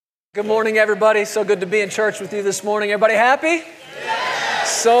Good morning, everybody. So good to be in church with you this morning. Everybody happy?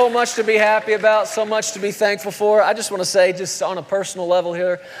 Yes. So much to be happy about, so much to be thankful for. I just want to say, just on a personal level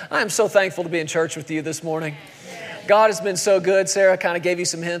here, I am so thankful to be in church with you this morning. God has been so good. Sarah kind of gave you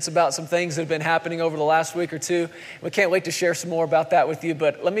some hints about some things that have been happening over the last week or two. We can't wait to share some more about that with you,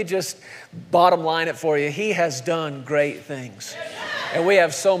 but let me just bottom line it for you. He has done great things, and we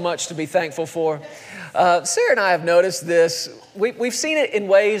have so much to be thankful for. Sarah and I have noticed this. We've seen it in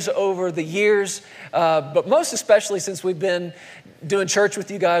ways over the years, but most especially since we've been doing church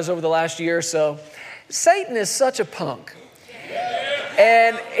with you guys over the last year or so. Satan is such a punk.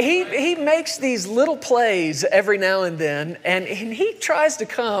 And he makes these little plays every now and then, and he tries to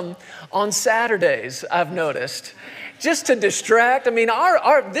come on Saturdays, I've noticed, just to distract. I mean,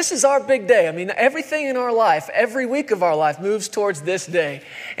 this is our big day. I mean, everything in our life, every week of our life moves towards this day.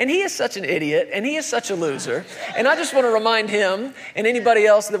 And he is such an idiot, and he is such a loser. And I just want to remind him and anybody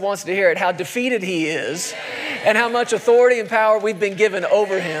else that wants to hear it how defeated he is and how much authority and power we've been given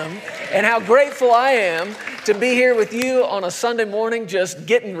over him and how grateful I am to be here with you on a Sunday morning, just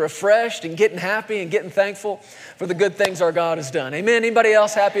getting refreshed and getting happy and getting thankful for the good things our God has done. Amen. Anybody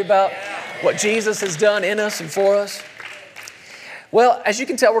else happy about what Jesus has done in us and for us? Well, as you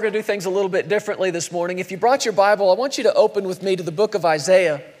can tell, we're going to do things a little bit differently this morning. If you brought your Bible, I want you to open with me to the book of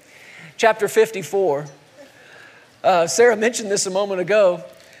Isaiah, chapter 54. Sarah mentioned this a moment ago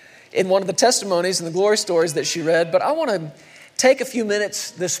in one of the testimonies and the glory stories that she read, but I want to take a few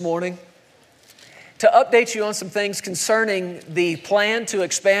minutes this morning to update you on some things concerning the Plan to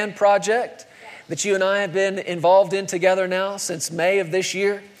Expand project that you and I have been involved in together now since May of this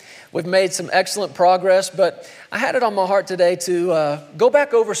year. We've made some excellent progress, but I had it on my heart today to go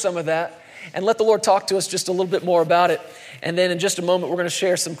back over some of that and let the Lord talk to us just a little bit more about it. And then in just a moment, we're going to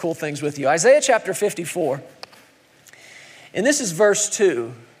share some cool things with you. Isaiah chapter 54, and this is verse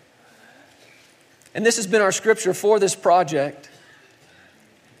 2. And this has been our scripture for this project.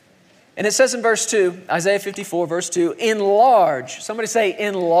 And it says in verse 2, Isaiah 54, verse 2, enlarge. Somebody say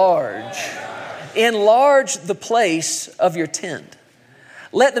enlarge. Enlarge the place of your tent.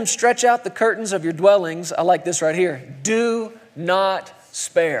 Let them stretch out the curtains of your dwellings. I like this right here. Do not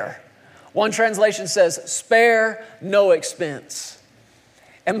spare. One translation says, spare no expense.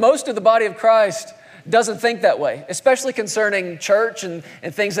 And most of the body of Christ doesn't think that way, especially concerning church and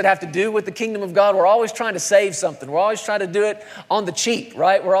things that have to do with the kingdom of God. We're always trying to save something. We're always trying to do it on the cheap,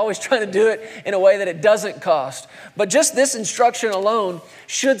 right? We're always trying to do it in a way that it doesn't cost. But just this instruction alone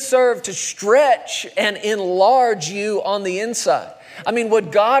should serve to stretch and enlarge you on the inside. I mean,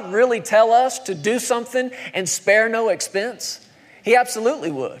 would God really tell us to do something and spare no expense? He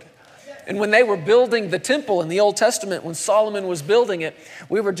absolutely would. And when they were building the temple in the Old Testament, when Solomon was building it,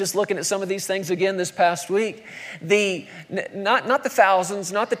 we were just looking at some of these things again this past week. Not the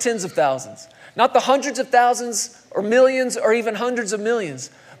thousands, not the tens of thousands, not the hundreds of thousands or millions or even hundreds of millions,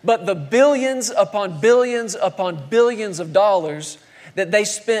 but the billions upon billions upon billions of dollars that they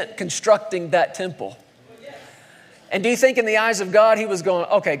spent constructing that temple. And do you think in the eyes of God, he was going,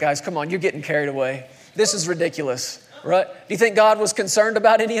 okay, guys, come on, you're getting carried away. This is ridiculous, right? Do you think God was concerned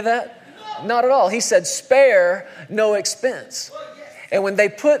about any of that? Not at all. He said, spare no expense. And when they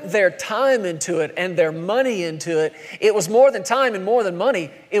put their time into it and their money into it, it was more than time and more than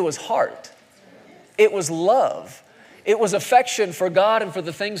money. It was heart. It was love. It was affection for God and for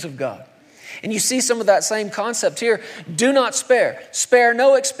the things of God. And you see some of that same concept here. Do not spare. Spare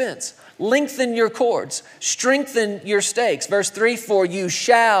no expense. Lengthen your cords. Strengthen your stakes. Verse 3, for you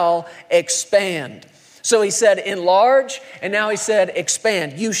shall expand. So he said enlarge, and now he said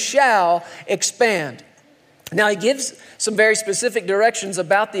expand. You shall expand. Now he gives some very specific directions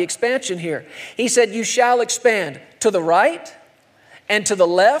about the expansion here. He said you shall expand to the right and to the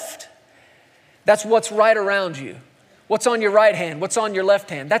left. That's what's right around you. What's on your right hand? What's on your left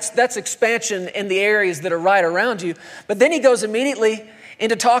hand? That's expansion in the areas that are right around you. But then he goes immediately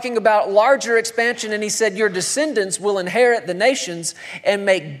into talking about larger expansion, and he said, your descendants will inherit the nations and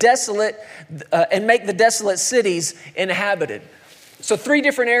make the desolate cities inhabited. So 3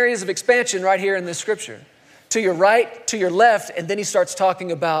 different areas of expansion right here in this scripture. To your right, to your left, and then he starts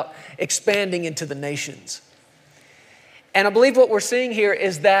talking about expanding into the nations. And I believe what we're seeing here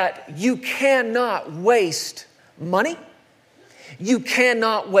is that you cannot waste money. You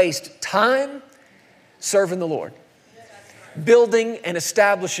cannot waste time serving the Lord, building and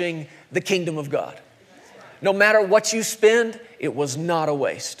establishing the kingdom of God. No matter what you spend, it was not a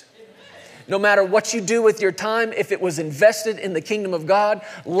waste. No matter what you do with your time, if it was invested in the kingdom of God,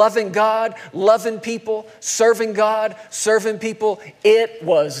 loving people, serving God, serving people, it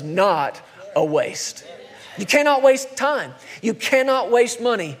was not a waste. You cannot waste time. You cannot waste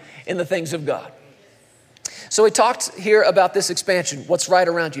money in the things of God. So we talked here about this expansion, what's right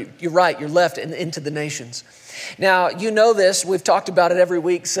around you, your right, your left, and into the nations. Now, you know this, we've talked about it every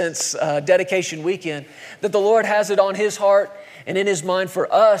week since dedication weekend, that the Lord has it on His heart and in His mind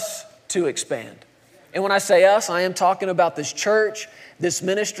for us to expand. And when I say us, I am talking about this church, this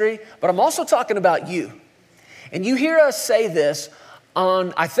ministry, but I'm also talking about you. And you hear us say this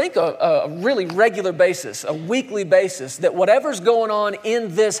on, I think, a really regular basis, a weekly basis, that whatever's going on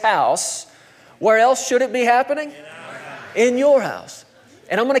in this house, where else should it be happening? In your house.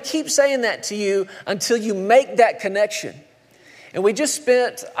 And I'm going to keep saying that to you until you make that connection. And we just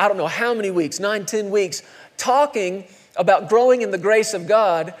spent, I don't know how many weeks, 9, 10 weeks, talking about growing in the grace of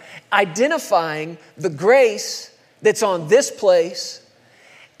God, identifying the grace that's on this place.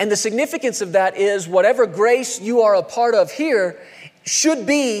 And the significance of that is whatever grace you are a part of here should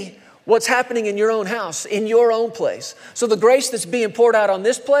be what's happening in your own house, in your own place. So the grace that's being poured out on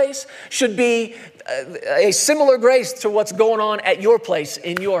this place should be a similar grace to what's going on at your place,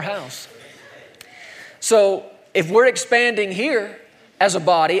 in your house. So if we're expanding here as a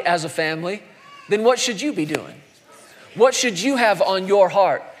body, as a family, then what should you be doing? What should you have on your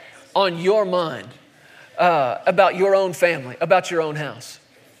heart, on your mind, about your own family, about your own house?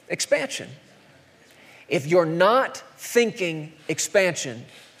 Expansion. If you're not thinking expansion,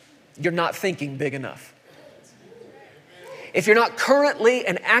 you're not thinking big enough. If you're not currently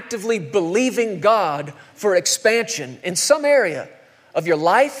and actively believing God for expansion in some area of your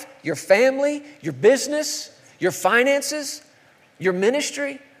life, your family, your business, your finances, your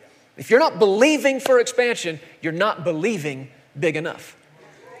ministry, if you're not believing for expansion, you're not believing big enough.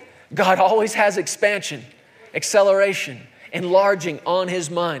 God always has expansion, acceleration, enlarging on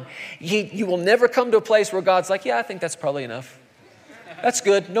His mind. You will never come to a place where God's like, yeah, I think that's probably enough. That's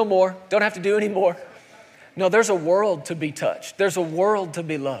good, no more. Don't have to do any more. No, there's a world to be touched. There's a world to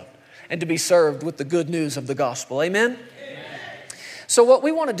be loved and to be served with the good news of the gospel. Amen? Amen. So what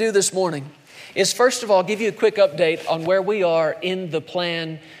we want to do this morning is, first of all, give you a quick update on where we are in the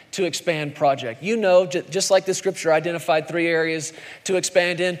Plan to Expand project. You know, just like the scripture identified 3 areas to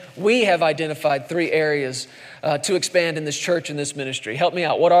expand in, we have identified 3 areas to expand in this church and this ministry. Help me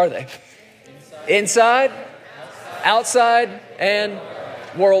out. What are they? Inside, outside, and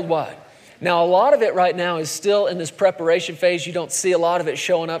worldwide. Now, a lot of it right now is still in this preparation phase. You don't see a lot of it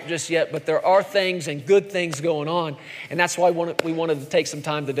showing up just yet, but there are things and good things going on. And that's why we wanted to take some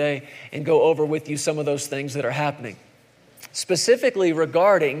time today and go over with you some of those things that are happening. Specifically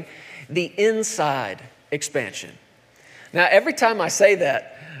regarding the inside expansion. Now, every time I say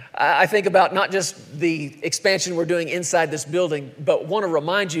that, I think about not just the expansion we're doing inside this building, but want to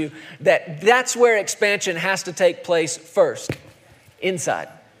remind you that that's where expansion has to take place first, inside.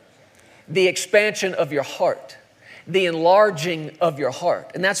 The expansion of your heart, the enlarging of your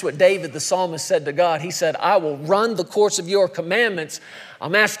heart. And that's what David, the psalmist, said to God. He said, I will run the course of your commandments.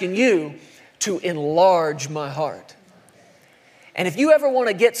 I'm asking you to enlarge my heart. And if you ever want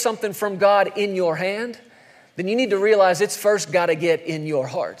to get something from God in your hand, then you need to realize it's first got to get in your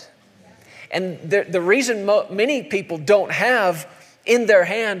heart. And the reason many people don't have in their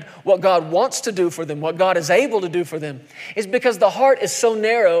hand what God wants to do for them, what God is able to do for them, is because the heart is so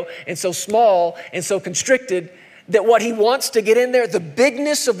narrow and so small and so constricted that what He wants to get in there, the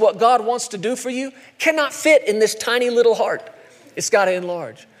bigness of what God wants to do for you, cannot fit in this tiny little heart. It's got to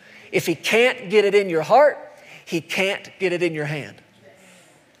enlarge. If He can't get it in your heart, He can't get it in your hand.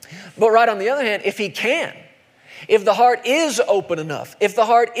 But right on the other hand, if He can, if the heart is open enough, if the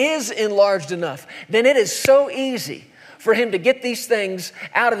heart is enlarged enough, then it is so easy for Him to get these things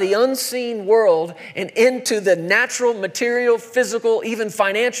out of the unseen world and into the natural, material, physical, even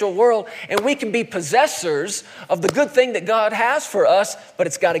financial world, and we can be possessors of the good thing that God has for us, but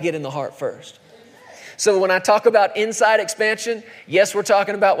it's got to get in the heart first. So when I talk about inside expansion, yes, we're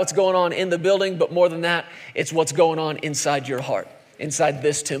talking about what's going on in the building, but more than that, it's what's going on inside your heart, inside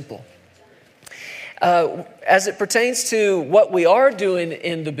this temple. As it pertains to what we are doing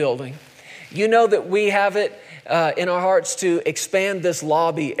in the building, you know that we have it in our hearts to expand this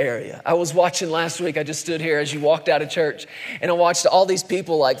lobby area. I was watching last week, I just stood here as you walked out of church, and I watched all these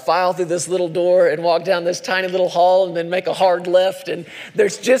people like file through this little door and walk down this tiny little hall and then make a hard left, and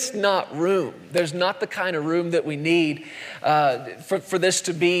there's just not room. There's not the kind of room that we need for this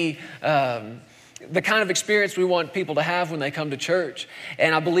to be the kind of experience we want people to have when they come to church.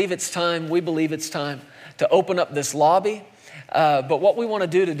 And we believe it's time to open up this lobby. But what we want to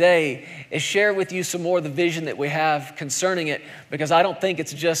do today is share with you some more of the vision that we have concerning it, because I don't think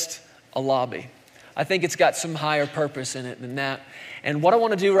it's just a lobby. I think it's got some higher purpose in it than that. And what I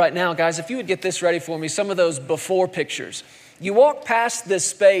want to do right now, guys, if you would get this ready for me, some of those before pictures. You walk past this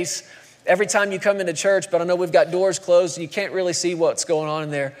space every time you come into church, but I know we've got doors closed and you can't really see what's going on in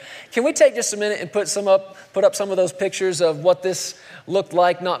there. Can we take just a minute and put up some of those pictures of what this looked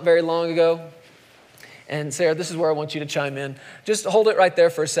like not very long ago? And Sarah, this is where I want you to chime in. Just hold it right there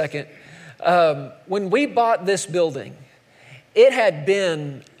for a second. When we bought this building, it had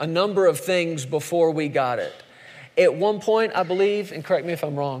been a number of things before we got it. At one point, I believe, and correct me if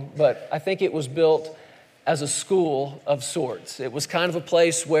I'm wrong, but I think it was built as a school of sorts. It was kind of a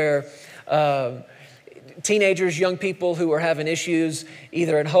place where teenagers, young people who were having issues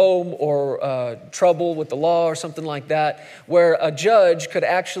either at home or trouble with the law or something like that, where a judge could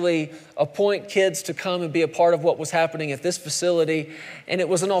actually appoint kids to come and be a part of what was happening at this facility. And it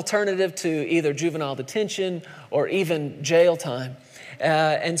was an alternative to either juvenile detention or even jail time.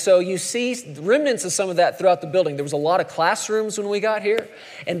 And so you see remnants of some of that throughout the building. There was a lot of classrooms when we got here,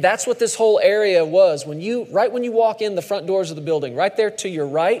 and that's what this whole area was. When you walk in the front doors of the building, right there to your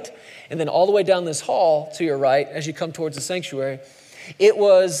right, and then all the way down this hall to your right as you come towards the sanctuary, it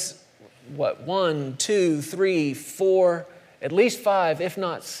was, 1, 2, 3, 4, at least 5, if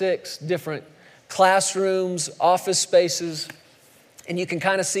not 6 different classrooms, office spaces. And you can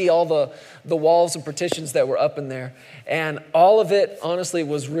kind of see all the walls and partitions that were up in there. And all of it, honestly,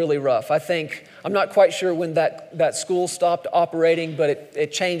 was really rough. I'm not quite sure when that school stopped operating, but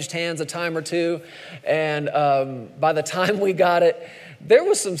it changed hands a time or two. And by the time we got it, there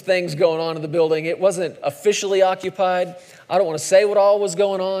was some things going on in the building. It wasn't officially occupied. I don't want to say what all was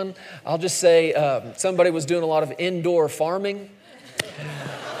going on. I'll just say somebody was doing a lot of indoor farming.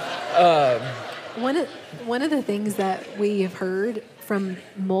 One of the things that we have heard from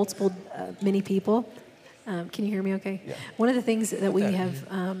many people, can you hear me okay? Yeah. One of the things that we have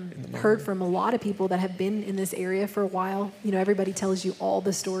heard from a lot of people that have been in this area for a while, everybody tells you all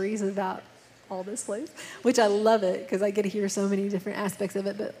the stories about all this place, which I love it because I get to hear so many different aspects of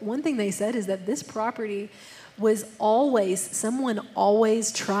it. But one thing they said is that this property was someone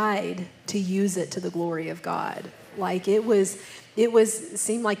always tried to use it to the glory of God. Like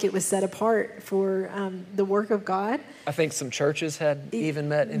seemed like it was set apart for the work of God. I think some churches had even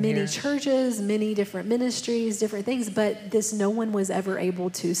met in here. Many churches, many different ministries, different things, but no one was ever able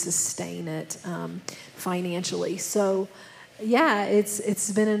to sustain it financially. So, yeah,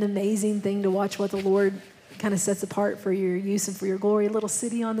 it's been an amazing thing to watch what the Lord kind of sets apart for your use and for your glory, a little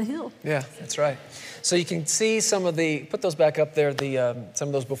city on the hill. Yeah, that's right. So you can see put those back up there, some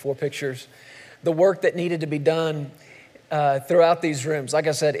of those before pictures, the work that needed to be done throughout these rooms. Like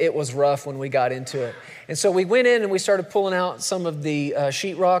I said, it was rough when we got into it. And so we went in and we started pulling out some of the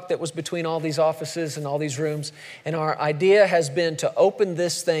sheetrock that was between all these offices and all these rooms. And our idea has been to open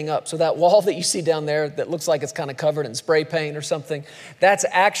this thing up. So that wall that you see down there that looks like it's kind of covered in spray paint or something, that's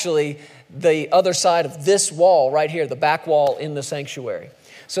actually the other side of this wall right here, the back wall in the sanctuary.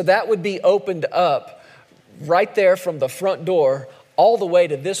 So that would be opened up right there from the front door all the way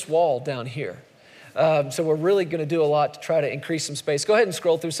to this wall down here. So we're really going to do a lot to try to increase some space. Go ahead and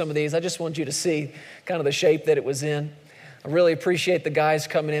scroll through some of these. I just want you to see kind of the shape that it was in. I really appreciate the guys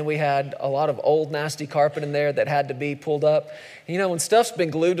coming in. We had a lot of old, nasty carpet in there that had to be pulled up. When stuff's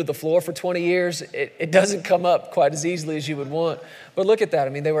been glued to the floor for 20 years, it doesn't come up quite as easily as you would want. But look at that.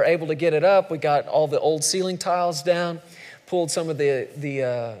 I mean, they were able to get it up. We got all the old ceiling tiles down, pulled some of the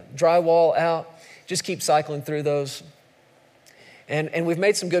drywall out. Just keep cycling through those. And we've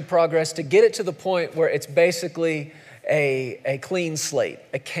made some good progress to get it to the point where it's basically a clean slate,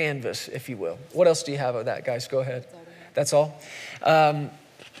 a canvas, if you will. What else do you have of that, guys? Go ahead. That's all?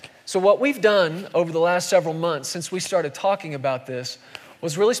 So what we've done over the last several months since we started talking about this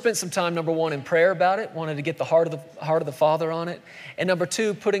was really spent some time, number one, in prayer about it, wanted to get the heart of the Father on it. And number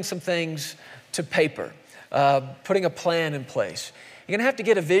two, putting some things to paper, putting a plan in place. You're going to have to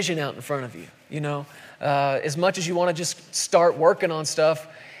get a vision out in front of you, As much as you want to just start working on stuff,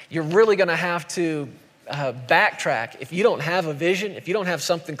 you're really going to have to backtrack. If you don't have a vision, if you don't have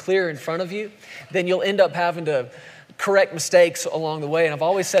something clear in front of you, then you'll end up having to correct mistakes along the way. And I've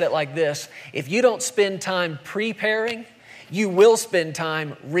always said it like this: if you don't spend time preparing, you will spend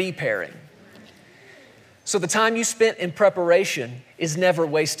time repairing. So the time you spent in preparation is never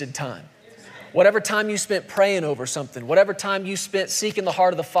wasted time. Whatever time you spent praying over something, whatever time you spent seeking the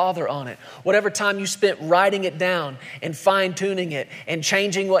heart of the Father on it, whatever time you spent writing it down and fine-tuning it and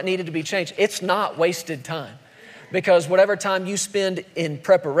changing what needed to be changed, it's not wasted time. Because whatever time you spend in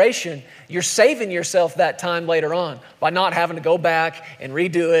preparation, you're saving yourself that time later on by not having to go back and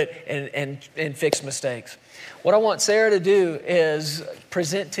redo it and fix mistakes. What I want Sarah to do is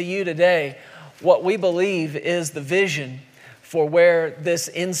present to you today what we believe is the vision for where this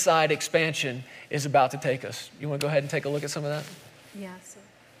inside expansion is about to take us. You want to go ahead and take a look at some of that? Yeah, so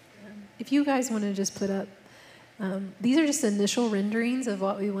if you guys want to just put up, these are just initial renderings of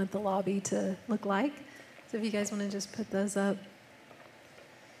what we want the lobby to look like. So if you guys want to just put those up.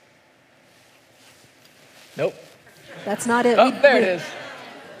 Nope. That's not it. Oh, there it is.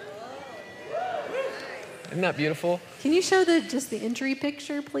 Isn't that beautiful? Can you show just the entry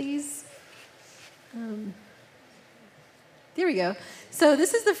picture, please? There we go. So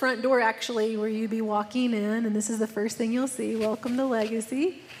this is the front door, actually, where you'd be walking in, and this is the first thing you'll see. Welcome to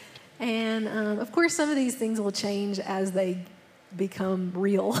Legacy. And, of course, some of these things will change as they become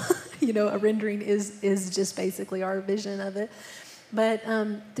real. A rendering is just basically our vision of it. But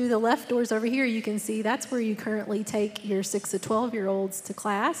through the left doors over here, you can see that's where you currently take your 6 to 12-year-olds to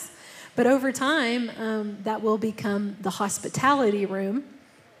class. But over time, that will become the hospitality room,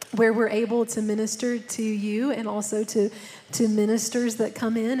 where we're able to minister to you and also to ministers that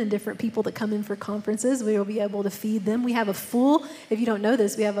come in and different people that come in for conferences. We will be able to feed them. We have a full, if you don't know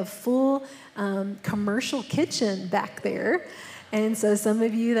this, we have a full commercial kitchen back there. And so some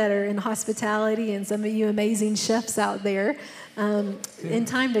of you that are in hospitality and some of you amazing chefs out there, in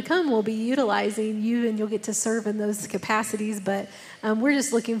time to come, we'll be utilizing you and you'll get to serve in those capacities. But we're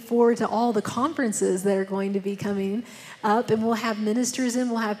just looking forward to all the conferences that are going to be coming up, and we'll have ministers in,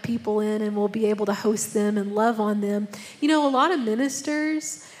 we'll have people in, and we'll be able to host them and love on them. A lot of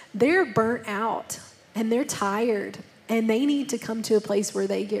ministers, they're burnt out and they're tired. And they need to come to a place where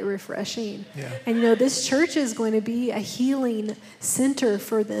they get refreshing. Yeah. And this church is going to be a healing center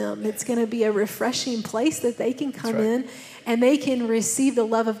for them. It's going to be a refreshing place that they can come in and they can receive the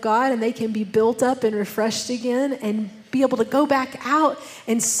love of God and they can be built up and refreshed again and be able to go back out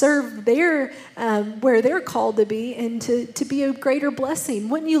and serve where they're called to be and to be a greater blessing.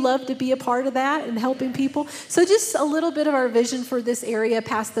 Wouldn't you love to be a part of that and helping people? So just a little bit of our vision for this area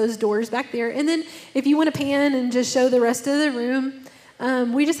past those doors back there. And then if you want to pan and just show the rest of the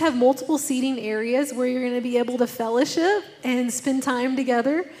room, we just have multiple seating areas where you're going to be able to fellowship and spend time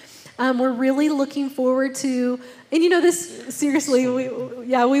together. We're really looking forward to, and this, seriously,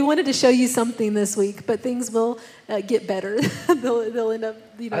 we wanted to show you something this week, but things will get better. they'll end up,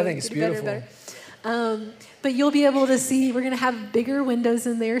 I think it's beautiful. Better. But you'll be able to see, we're going to have bigger windows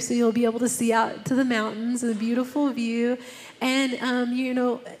in there, so you'll be able to see out to the mountains, a beautiful view. And,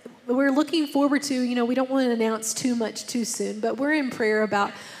 we're looking forward to, we don't want to announce too much too soon, but we're in prayer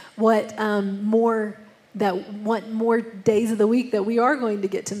about what more days of the week that we are going to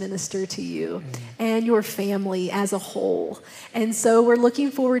get to minister to you and your family as a whole. And so we're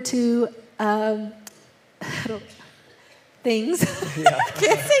looking forward to things. Yeah. I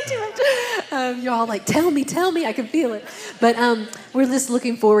can't say too much. You're all like, tell me, I can feel it. But we're just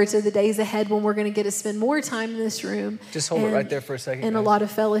looking forward to the days ahead when we're going to get to spend more time in this room. Just hold it right there for a second. And guys. A lot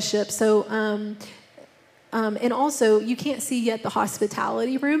of fellowship. So, and also, you can't see yet the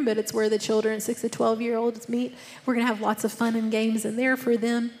hospitality room, but it's where the children, 6 to 12-year-olds meet. We're going to have lots of fun and games in there for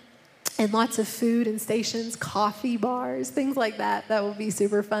them, and lots of food and stations, coffee bars, things like that. That will be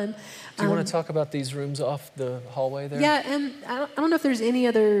super fun. Do you want to talk about these rooms off the hallway there? Yeah, and I don't know if there's any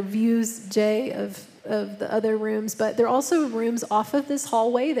other views, Jay, of the other rooms, but there are also rooms off of this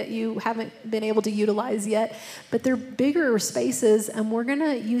hallway that you haven't been able to utilize yet, but they're bigger spaces, and we're going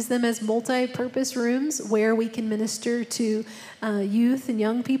to use them as multi-purpose rooms where we can minister to youth and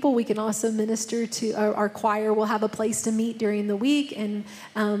young people. We can also minister to our choir. Will have a place to meet during the week and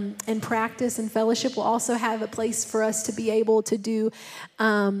practice and fellowship. We'll also have a place for us to be able to do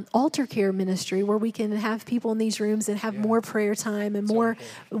altar care ministry, where we can have people in these rooms and have more prayer time and more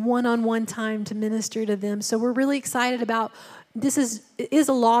one-on-one time to minister to them. So we're really excited about this. Is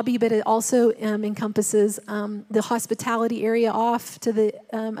a lobby, but it also encompasses the hospitality area off to the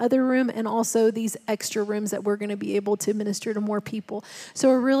other room, and also these extra rooms that we're going to be able to minister to more people. So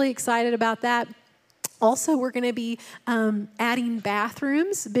we're really excited about that. Also, we're going to be adding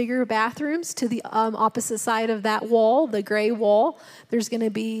bathrooms, bigger bathrooms, to the opposite side of that wall, the gray wall. There's going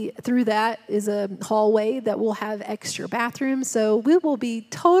to be, through that is a hallway that will have extra bathrooms. So we'll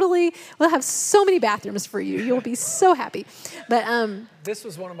have so many bathrooms for you. You'll be so happy. But this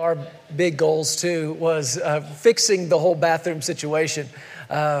was one of our big goals, too, was fixing the whole bathroom situation.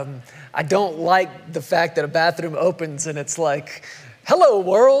 I don't like the fact that a bathroom opens and it's like, hello,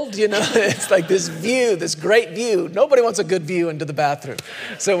 world, it's like this view, this great view. Nobody wants a good view into the bathroom.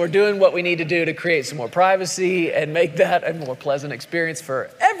 So we're doing what we need to do to create some more privacy and make that a more pleasant experience for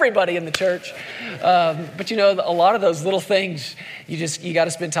everybody in the church. But a lot of those little things, you got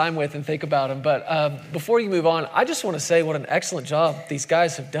to spend time with and think about them. But before you move on, I just want to say what an excellent job these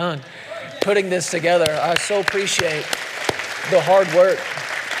guys have done putting this together. I so appreciate the hard work.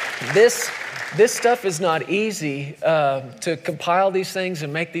 This stuff is not easy to compile these things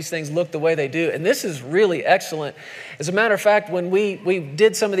and make these things look the way they do. And this is really excellent. As a matter of fact, when we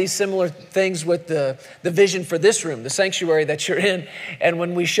did some of these similar things with the vision for this room, the sanctuary that you're in, and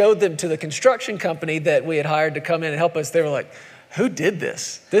when we showed them to the construction company that we had hired to come in and help us, they were like, who did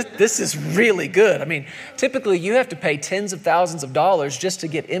this? This is really good. I mean, typically you have to pay tens of thousands of dollars just to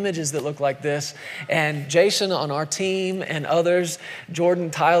get images that look like this. And Jason on our team and others,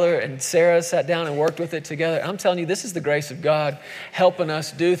 Jordan, Tyler, and Sarah sat down and worked with it together. I'm telling you, this is the grace of God helping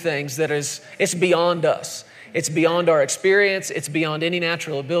us do things it's beyond us. It's beyond our experience. It's beyond any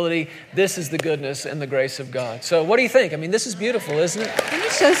natural ability. This is the goodness and the grace of God. So what do you think? I mean, this is beautiful, isn't it? Can you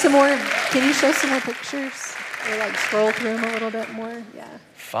show some more pictures? Or like scroll through them a little bit more? Yeah.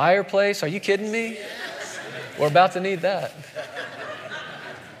 Fireplace? Are you kidding me? We're about to need that.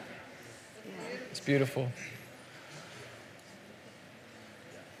 It's beautiful.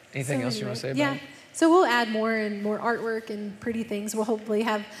 Anything else you want to say about it? So we'll add more and more artwork and pretty things. We'll hopefully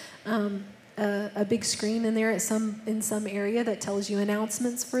have a big screen in there in some area that tells you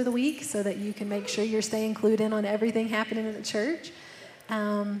announcements for the week so that you can make sure you're staying clued in on everything happening in the church.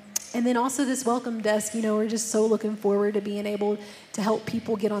 And then also this welcome desk, we're just so looking forward to being able to help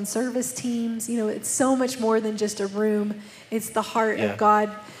people get on service teams. It's so much more than just a room. It's the heart of God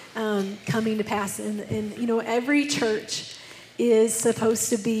coming to pass. And every church is supposed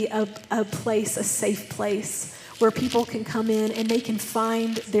to be a place, a safe place where people can come in and they can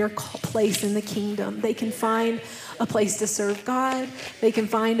find their place in the kingdom. They can find a place to serve God. They can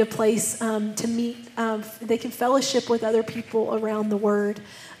find a place to meet. They can fellowship with other people around the Word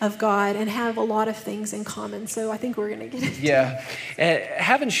of God and have a lot of things in common. So I think we're going to get into it. Yeah.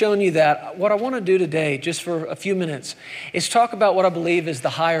 Having shown you that, what I want to do today, just for a few minutes, is talk about what I believe is the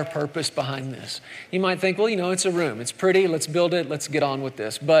higher purpose behind this. You might think, well, it's a room. It's pretty. Let's build it. Let's get on with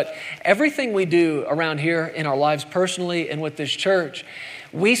this. But everything we do around here in our lives personally and with this church,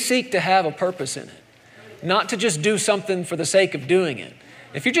 we seek to have a purpose in it. Not to just do something for the sake of doing it.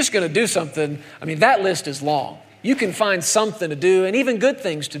 If you're just going to do something, that list is long. You can find something to do and even good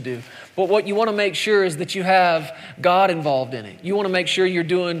things to do. But what you want to make sure is that you have God involved in it. You want to make sure you're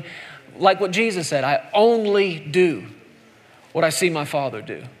doing like what Jesus said, I only do what I see my Father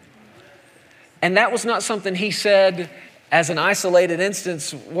do. And that was not something he said as an isolated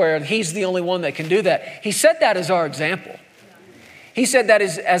instance where he's the only one that can do that. He said that as our example. He said that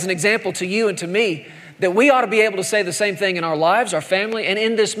as an example to you and to me, that we ought to be able to say the same thing in our lives, our family, and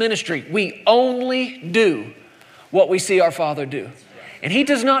in this ministry. We only do what we see our Father do. And he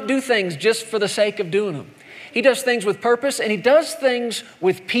does not do things just for the sake of doing them. He does things with purpose, and he does things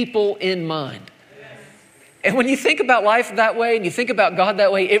with people in mind. And when you think about life that way and you think about God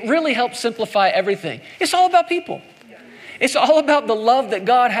that way, it really helps simplify everything. It's all about people. It's all about the love that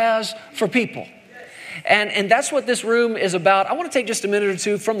God has for people. And that's what this room is about. I want to take just a minute or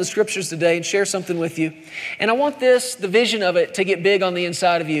two from the scriptures today and share something with you. And I want the vision of it to get big on the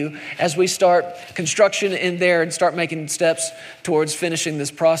inside of you as we start construction in there and start making steps towards finishing this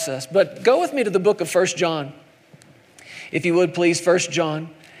process. But go with me to the book of 1 John. If you would, please, 1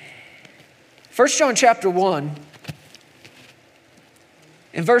 John. 1 John chapter 1.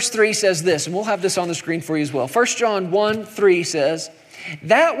 And verse 3 says this, and we'll have this on the screen for you as well. 1 John 1:3 says,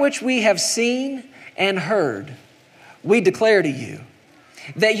 that which we have seen and heard, we declare to you,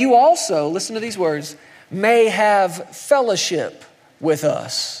 that you also, listen to these words, may have fellowship with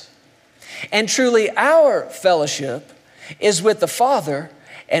us. And truly our fellowship is with the Father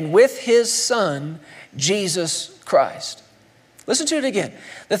and with his Son, Jesus Christ. Listen to it again.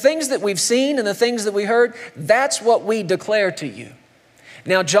 The things that we've seen and the things that we heard, that's what we declare to you.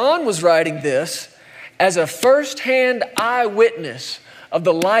 Now, John was writing this as a firsthand eyewitness of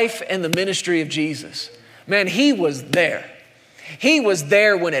the life and the ministry of Jesus. Man, he was there. He was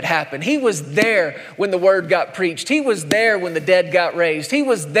there when it happened. He was there when the word got preached. He was there when the dead got raised. He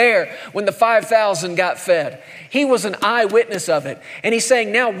was there when the 5,000 got fed. He was an eyewitness of it. And he's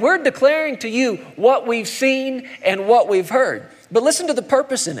saying, now we're declaring to you what we've seen and what we've heard. But listen to the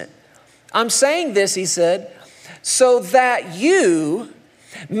purpose in it. I'm saying this, he said, so that you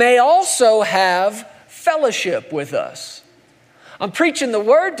may also have fellowship with us. I'm preaching the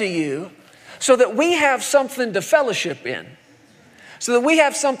word to you so that we have something to fellowship in, so that we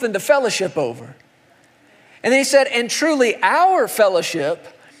have something to fellowship over. And then he said, and truly our fellowship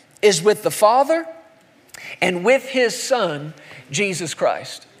is with the Father and with his Son, Jesus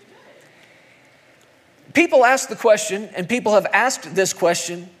Christ. People ask the question, and people have asked this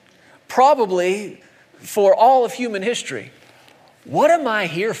question probably for all of human history. What am I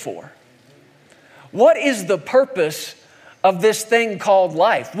here for? What is the purpose of this thing called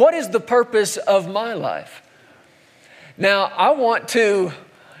life? What is the purpose of my life? Now, I want to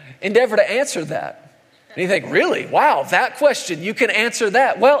endeavor to answer that. And you think, really? Wow, that question, you can answer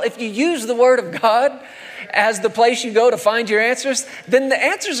that. Well, if you use the Word of God as the place you go to find your answers, then the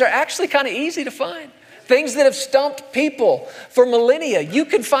answers are actually kind of easy to find. Things that have stumped people for millennia, you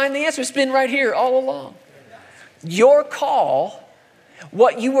can find the answer. It's been right here all along. Your call,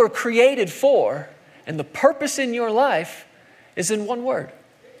 what you were created for, and the purpose in your life is in one word: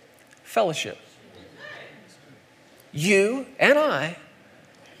 fellowship. You and I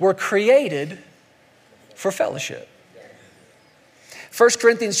were created for fellowship. 1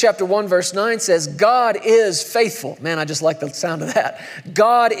 Corinthians chapter 1 verse 9 says, God is faithful. Man, I just like the sound of that.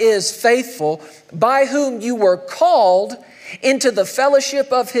 God is faithful, by whom you were called into the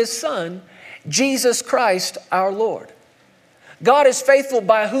fellowship of His Son, Jesus Christ our Lord. God is faithful,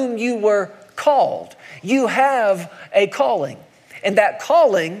 by whom you were called. You have a calling, and that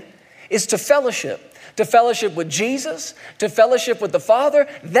calling is to fellowship with Jesus, to fellowship with the Father.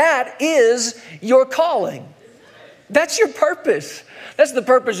 That is your calling. That's your purpose. That's the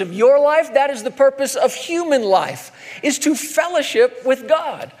purpose of your life. That is the purpose of human life, is to fellowship with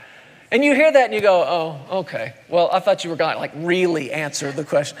God. And you hear that and you go, oh, okay. Well, I thought you were going to like really answer the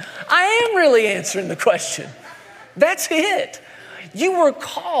question. I am really answering the question. That's it. You were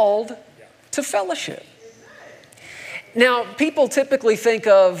called to fellowship. Now, people typically think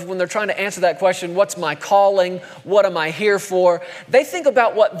of, when they're trying to answer that question, what's my calling? What am I here for? They think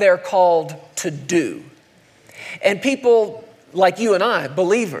about what they're called to do. And people like you and I,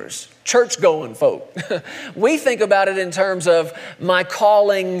 believers, church-going folk, we think about it in terms of my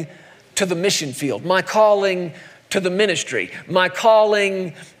calling to the mission field, my calling to the ministry, my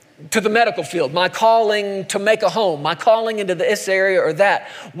calling to the medical field, my calling to make a home, my calling into this area or that.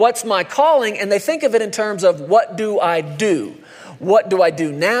 What's my calling? And they think of it in terms of, what do I do? What do I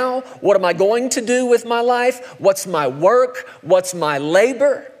do now? What am I going to do with my life? What's my work? What's my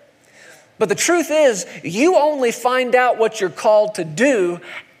labor? But the truth is, you only find out what you're called to do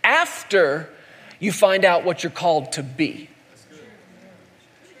after you find out what you're called to be.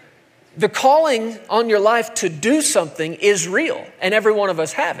 The calling on your life to do something is real, and every one of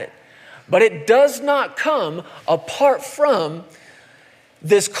us have it. But it does not come apart from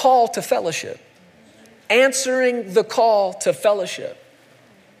this call to fellowship. Answering the call to fellowship.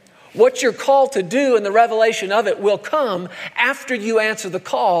 What you're called to do and the revelation of it will come after you answer the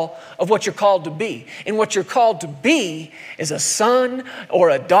call of what you're called to be. And what you're called to be is a son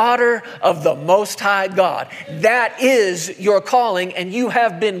or a daughter of the Most High God. That is your calling, and you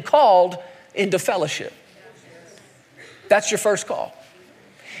have been called into fellowship. That's your first call.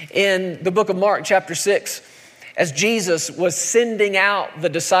 In the book of Mark, chapter 6, as Jesus was sending out the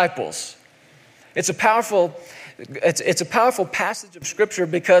disciples, it's a powerful passage of Scripture,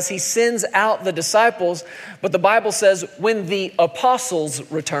 because He sends out the disciples, but the Bible says when the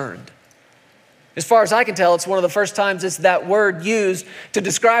apostles returned. As far as I can tell, it's one of the first times it's that word used to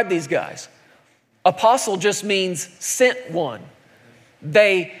describe these guys. Apostle just means sent one.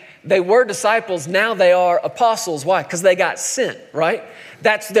 They were disciples, now they are apostles. Why? Because they got sent, right?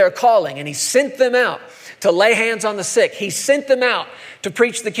 That's their calling, and He sent them out to lay hands on the sick. He sent them out to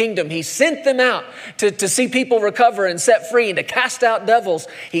preach the kingdom. He sent them out to see people recover and set free and to cast out devils.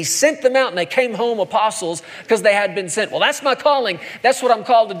 He sent them out, and they came home apostles because they had been sent. Well, that's my calling. That's what I'm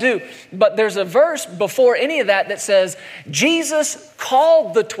called to do. But there's a verse before any of that says, Jesus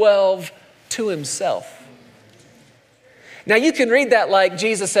called the 12 to Himself. Now, you can read that like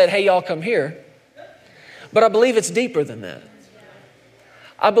Jesus said, hey, y'all come here. But I believe it's deeper than that.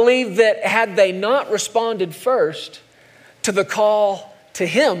 I believe that had they not responded first to the call to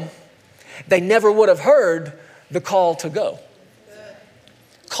Him, they never would have heard the call to go.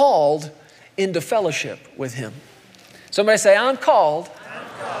 Called into fellowship with Him. Somebody say, I'm called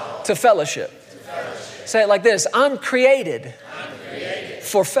to fellowship. Say it like this, I'm created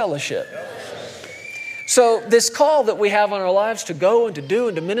for fellowship. So this call that we have on our lives to go and to do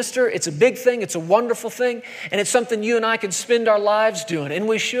and to minister, it's a big thing, it's a wonderful thing, and it's something you and I can spend our lives doing, and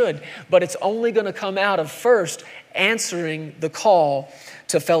we should, but it's only going to come out of first answering the call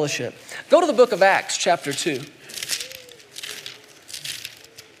to fellowship. Go to the book of Acts, chapter 2.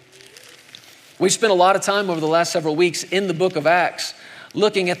 We spent a lot of time over the last several weeks in the book of Acts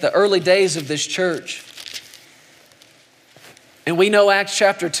looking at the early days of this church. And we know Acts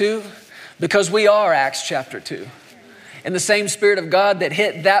chapter 2 because we are Acts chapter 2. And the same Spirit of God that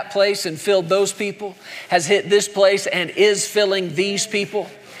hit that place and filled those people has hit this place and is filling these people.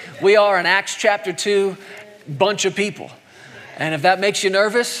 We are an Acts chapter 2 bunch of people. And if that makes you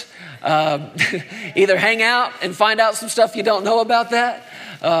nervous, Either hang out and find out some stuff you don't know about that.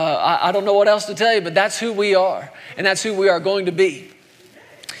 I don't know what else to tell you, but that's who we are, and that's who we are going to be.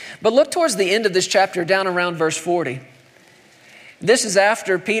 But look towards the end of this chapter, down around verse 40. This is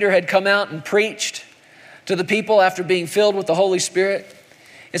after Peter had come out and preached to the people after being filled with the Holy Spirit.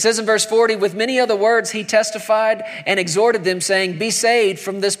 It says in verse 40, with many other words he testified and exhorted them, saying, be saved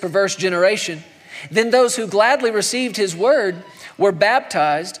from this perverse generation. Then those who gladly received his word were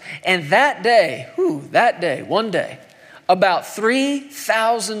baptized, and that day, one day, about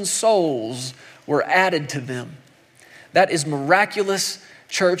 3,000 souls were added to them. That is miraculous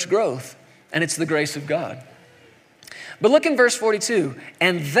church growth, and it's the grace of God. But look in verse 42,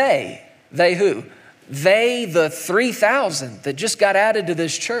 and they who? They, the 3,000 that just got added to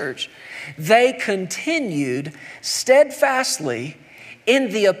this church, they continued steadfastly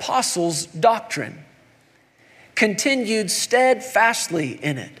in the apostles' doctrine. Continued steadfastly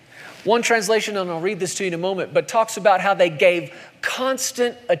in it. One translation, and I'll read this to you in a moment, but talks about how they gave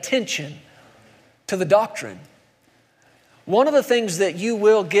constant attention to the doctrine. One of the things that you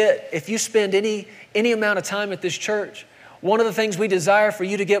will get if you spend any amount of time at this church, one of the things we desire for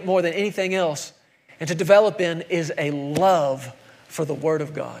you to get more than anything else and to develop in is a love for the Word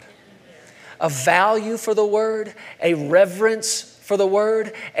of God. A value for the Word, a reverence for the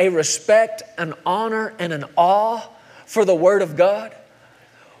Word, a respect, an honor, and an awe for the Word of God.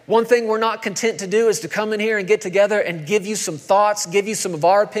 One thing we're not content to do is to come in here and get together and give you some thoughts, give you some of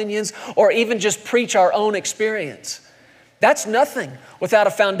our opinions, or even just preach our own experience. That's nothing without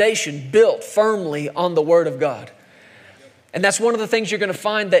a foundation built firmly on the Word of God. And that's one of the things you're going to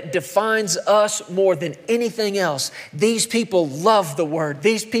find that defines us more than anything else. These people love the Word.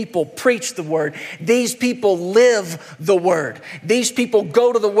 These people preach the Word. These people live the Word. These people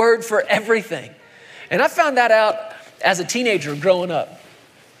go to the Word for everything. And I found that out as a teenager growing up.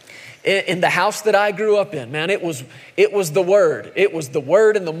 In the house that I grew up in, man, it was the Word. It was the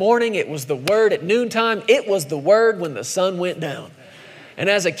Word in the morning. It was the Word at noontime. It was the Word when the sun went down. And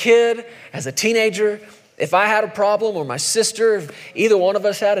as a kid, as a teenager, if I had a problem or my sister, if either one of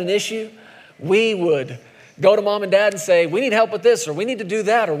us had an issue, we would go to mom and dad and say, we need help with this, or we need to do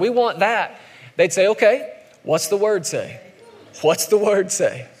that, or we want that. They'd say, okay, what's the Word say? What's the Word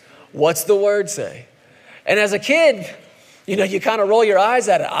say? What's the Word say? And as a kid, you kind of roll your eyes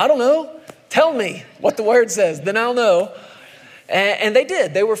at it. I don't know. Tell me what the Word says, then I'll know. And they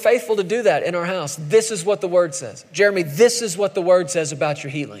did. They were faithful to do that in our house. This is what the Word says. Jeremy, this is what the Word says about your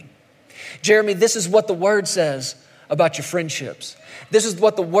healing. Jeremy, this is what the Word says about your friendships. This is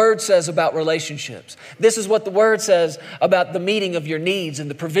what the Word says about relationships. This is what the Word says about the meeting of your needs and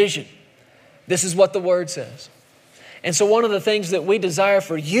the provision. This is what the Word says. And so one of the things that we desire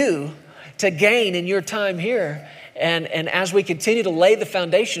for you to gain in your time here, and as we continue to lay the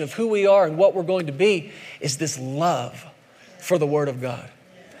foundation of who we are and what we're going to be, is this love for the Word of God.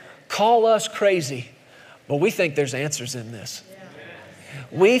 Call us crazy, but we think there's answers in this.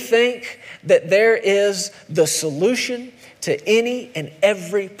 We think that there is the solution to any and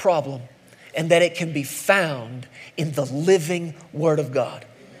every problem, and that it can be found in the living Word of God.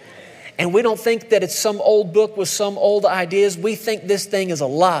 And we don't think that it's some old book with some old ideas. We think this thing is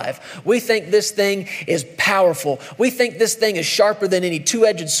alive. We think this thing is powerful. We think this thing is sharper than any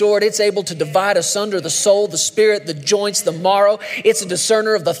two-edged sword. It's able to divide asunder the soul, the spirit, the joints, the marrow. It's a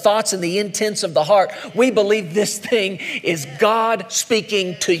discerner of the thoughts and the intents of the heart. We believe this thing is God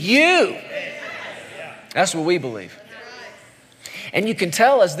speaking to you. That's what we believe. And you can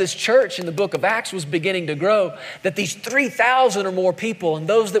tell as this church in the book of Acts was beginning to grow that these 3,000 or more people and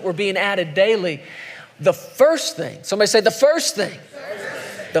those that were being added daily, the first thing, somebody say the first thing.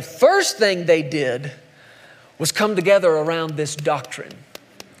 The first thing they did was come together around this doctrine,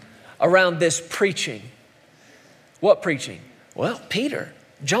 around this preaching. What preaching? Well, Peter,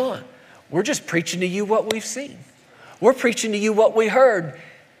 John, we're just preaching to you what we've seen. We're preaching to you what we heard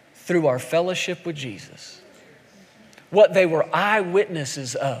through our fellowship with Jesus. What they were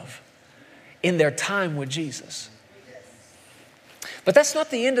eyewitnesses of in their time with Jesus. But that's not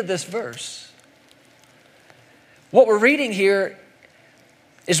the end of this verse. What we're reading here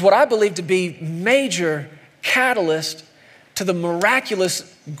is what I believe to be major catalyst to the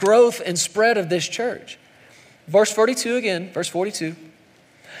miraculous growth and spread of this church. Verse 42 again, verse 42.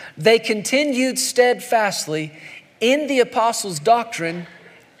 They continued steadfastly in the apostles' doctrine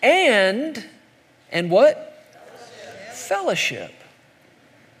and what? Fellowship.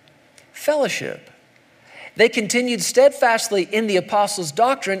 Fellowship. They continued steadfastly in the apostles'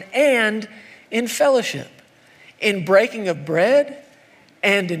 doctrine and in fellowship, in breaking of bread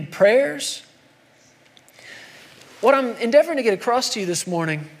and in prayers. What I'm endeavoring to get across to you this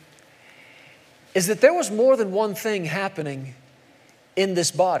morning is that there was more than one thing happening in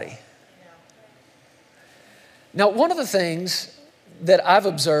this body. Now, one of the things that I've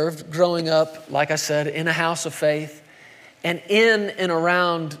observed growing up, like I said, in a house of faith and in and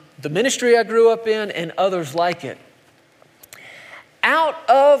around the ministry I grew up in and others like it, out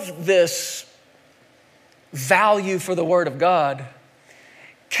of this value for the Word of God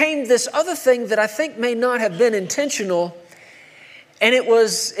came this other thing that I think may not have been intentional, and it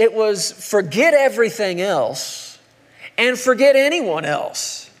was forget everything else and forget anyone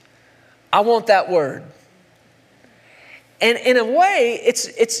else. I want that Word. And in a way,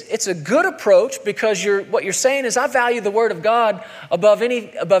 it's a good approach, because what you're saying is, I value the Word of God above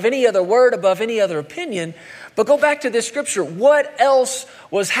any other word, above any other opinion. But go back to this scripture. What else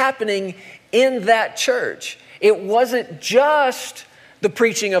was happening in that church? It wasn't just the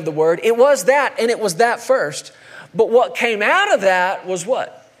preaching of the Word. It was that, and it was that first. But what came out of that was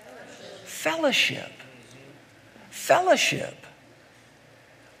what? Fellowship. Fellowship.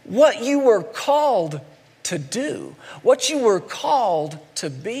 What you were called to do, what you were called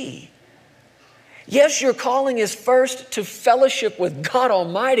to be. Yes, your calling is first to fellowship with God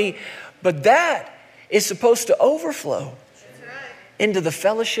Almighty, but that is supposed to overflow into the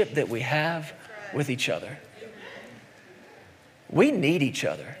fellowship that we have with each other. We need each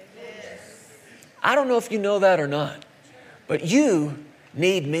other. I don't know if you know that or not, but you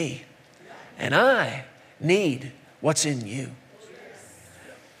need me, and I need what's in you.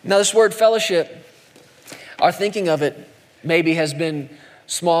 Now, this word fellowship, our thinking of it maybe has been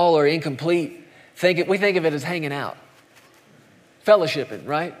small or incomplete. We think of it as hanging out. Fellowshipping,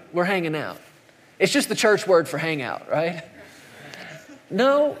 right? We're hanging out. It's just the church word for hang out, right?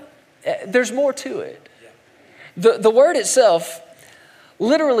 No, there's more to it. The word itself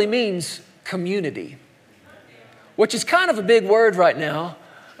literally means community, which is kind of a big word right now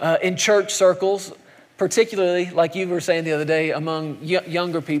in church circles, particularly, like you were saying the other day, among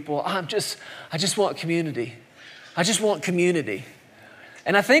younger people. I just want community. I just want community.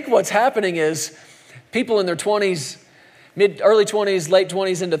 And I think what's happening is people in their 20s, early 20s, late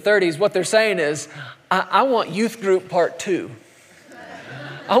 20s into 30s, what they're saying is, I want youth group part 2.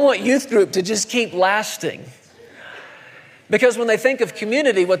 I want youth group to just keep lasting. Because when they think of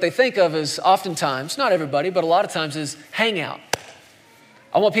community, what they think of is oftentimes, not everybody, but a lot of times, is hang out.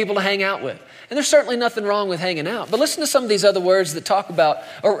 I want people to hang out with. And there's certainly nothing wrong with hanging out. But listen to some of these other words that talk about,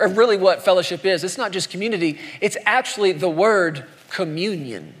 or really what fellowship is. It's not just community. It's actually the word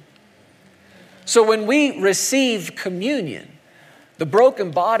communion. So when we receive communion, the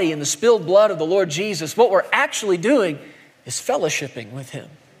broken body and the spilled blood of the Lord Jesus, what we're actually doing is fellowshipping with Him.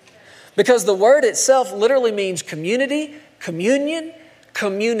 Because the word itself literally means community, communion,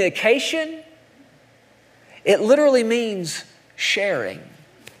 communication. It literally means sharing.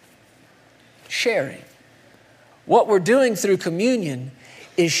 Sharing. What we're doing through communion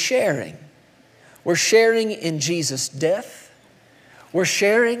is sharing. We're sharing in Jesus' death. We're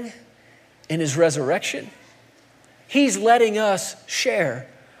sharing in His resurrection. He's letting us share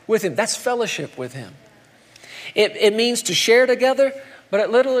with Him. That's fellowship with Him. It means to share together, but it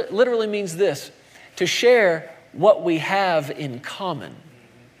literally means this: to share what we have in common.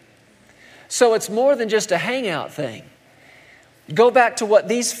 So it's more than just a hangout thing. Go back to what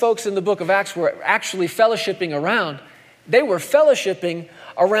these folks in the book of Acts were actually fellowshipping around. They were fellowshipping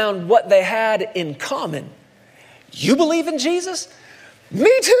around what they had in common. You believe in Jesus?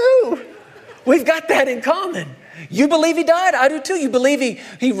 Me too. We've got that in common. You believe He died? I do too. You believe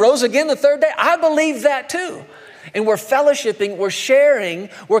He rose again the third day? I believe that too. And we're fellowshipping, we're sharing,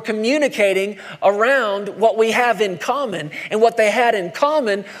 we're communicating around what we have in common. And what they had in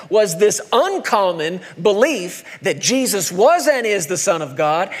common was this uncommon belief that Jesus was and is the Son of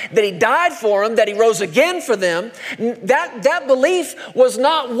God, that He died for them, that He rose again for them. That belief was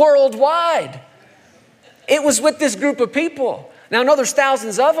not worldwide. It was with this group of people. Now, I know there's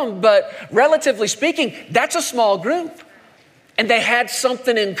thousands of them, but relatively speaking, that's a small group. And they had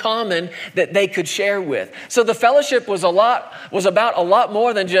something in common that they could share with. So the fellowship was about a lot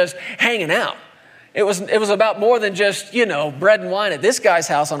more than just hanging out. It was about more than just, bread and wine at this guy's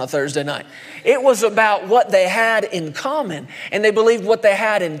house on a Thursday night. It was about what they had in common. And they believed what they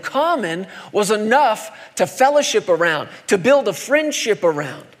had in common was enough to fellowship around, to build a friendship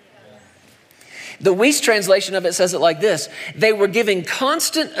around. The Weiss translation of it says it like this: they were giving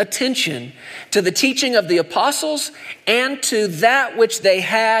constant attention to the teaching of the apostles and to that which they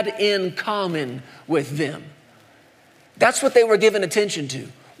had in common with them. That's what they were giving attention to,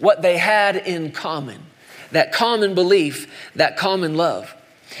 what they had in common, that common belief, that common love.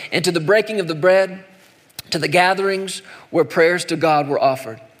 And to the breaking of the bread, to the gatherings where prayers to God were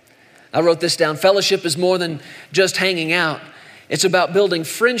offered. I wrote this down. Fellowship is more than just hanging out. It's about building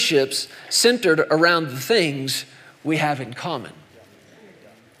friendships centered around the things we have in common.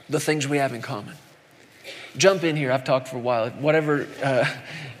 The things we have in common. Jump in here. I've talked for a while. Whatever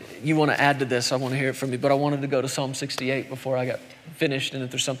you want to add to this, I want to hear it from you. But I wanted to go to Psalm 68 before I got finished. And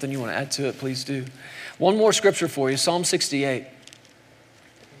if there's something you want to add to it, please do. One more scripture for you, Psalm 68.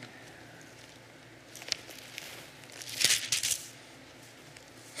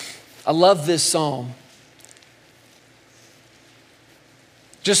 I love this psalm.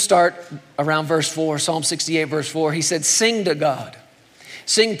 Just start around verse 4, Psalm 68, verse 4. He said, sing to God.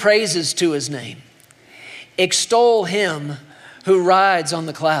 Sing praises to his name. Extol him who rides on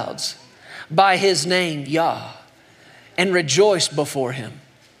the clouds by his name, Yah, and rejoice before him.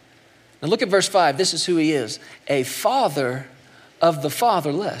 Now look at verse 5. This is who he is. A father of the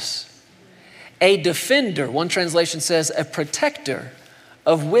fatherless. A defender, one translation says, a protector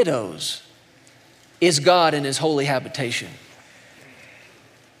of widows is God in his holy habitation.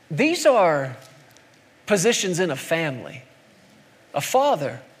 These are positions in a family. A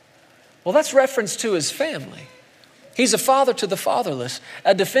father, well, that's reference to his family. He's a father to the fatherless,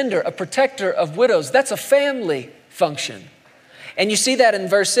 a defender, a protector of widows. That's a family function. And you see that in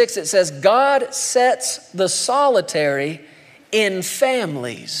verse 6, it says, God sets the solitary in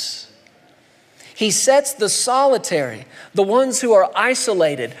families. He sets the solitary, the ones who are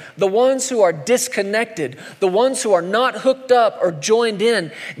isolated, the ones who are disconnected, the ones who are not hooked up or joined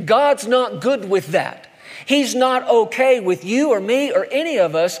in. God's not good with that. He's not okay with you or me or any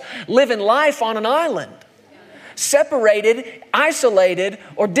of us living life on an island, separated, isolated,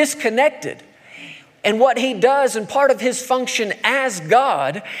 or disconnected. And what he does, and part of his function as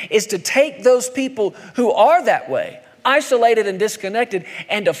God, is to take those people who are that way, isolated and disconnected,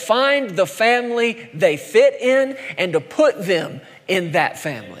 and to find the family they fit in and to put them in that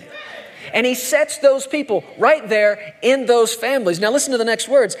family. And he sets those people right there in those families. Now listen to the next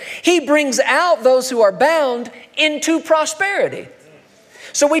words. He brings out those who are bound into prosperity.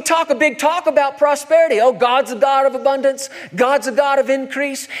 So we talk a big talk about prosperity. Oh, God's a God of abundance. God's a God of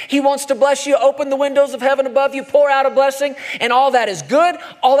increase. He wants to bless you, open the windows of heaven above you, pour out a blessing. And all that is good.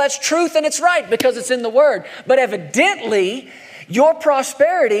 All that's truth, and it's right because it's in the Word. But evidently, your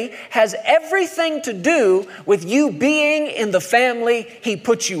prosperity has everything to do with you being in the family He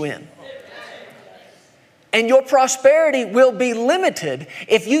put you in. And your prosperity will be limited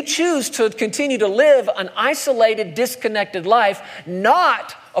if you choose to continue to live an isolated, disconnected life,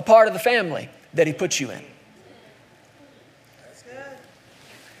 not a part of the family that He put you in.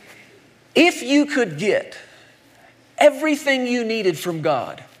 If you could get everything you needed from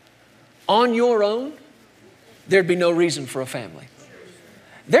God on your own, there'd be no reason for a family.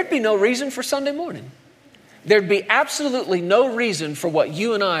 There'd be no reason for Sunday morning. There'd be absolutely no reason for what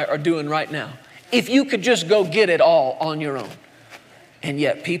you and I are doing right now. If you could just go get it all on your own. And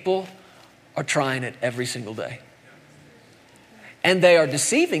yet people are trying it every single day. And they are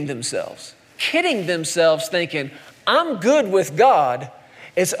deceiving themselves, kidding themselves, thinking, I'm good with God,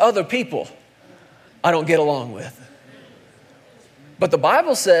 it's other people I don't get along with. But the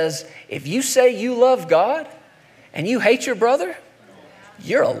Bible says, if you say you love God and you hate your brother,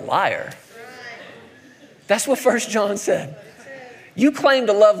 you're a liar. That's what 1 John said. You claim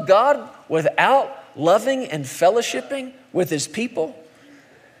to love God without loving and fellowshipping with His people,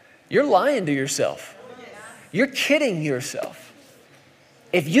 you're lying to yourself. You're kidding yourself.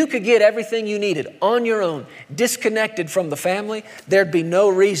 If you could get everything you needed on your own, disconnected from the family, there'd be no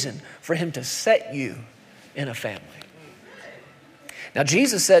reason for Him to set you in a family. Now,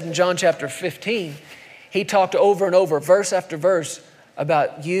 Jesus said in John chapter 15, He talked over and over, verse after verse,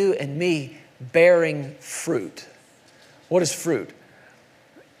 about you and me bearing fruit. What is fruit?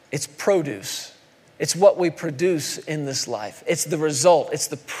 It's produce. It's what we produce in this life. It's the result. It's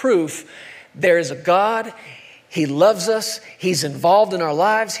the proof. There is a God. He loves us. He's involved in our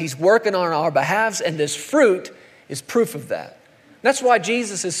lives. He's working on our behalves. And this fruit is proof of that. That's why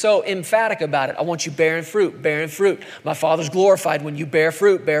Jesus is so emphatic about it. I want you bearing fruit, bearing fruit. My Father's glorified when you bear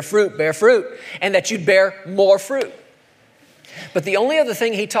fruit, bear fruit, bear fruit. And that you bear more fruit. But the only other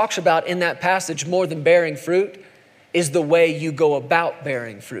thing He talks about in that passage more than bearing fruit is the way you go about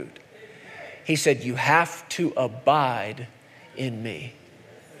bearing fruit. He said, you have to abide in me.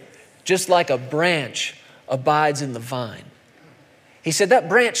 Just like a branch abides in the vine. He said that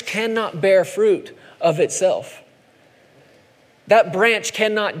branch cannot bear fruit of itself. That branch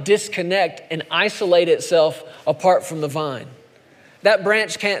cannot disconnect and isolate itself apart from the vine. That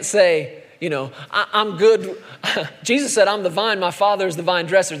branch can't say, I'm good. Jesus said, I'm the vine, my Father is the vine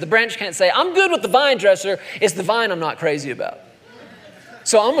dresser. The branch can't say, I'm good with the vine dresser. It's the vine I'm not crazy about.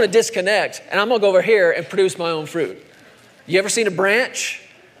 So I'm going to disconnect and I'm going to go over here and produce my own fruit. You ever seen a branch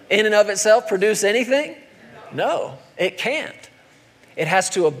in and of itself produce anything? No, it can't. It has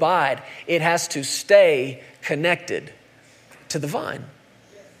to abide. It has to stay connected to the vine.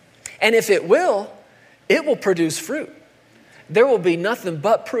 And if it will produce fruit. There will be nothing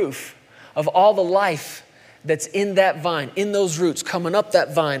but proof of all the life that's in that vine, in those roots, coming up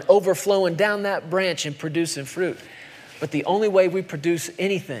that vine, overflowing down that branch and producing fruit. But the only way we produce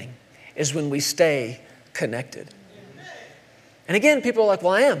anything is when we stay connected. And again, people are like,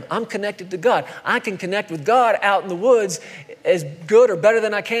 well, I'm connected to God. I can connect with God out in the woods as good or better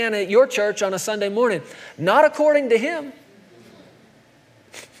than I can at your church on a Sunday morning. Not according to him.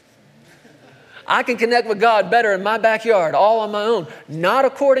 I can connect with God better in my backyard, all on my own. Not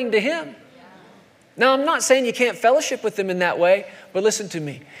according to him. Now, I'm not saying you can't fellowship with him in that way, but listen to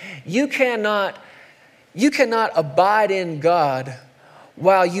me. You cannot abide in God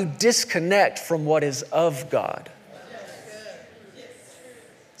while you disconnect from what is of God.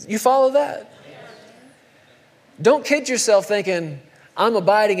 You follow that? Don't kid yourself thinking, I'm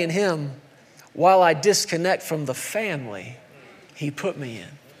abiding in him while I disconnect from the family he put me in.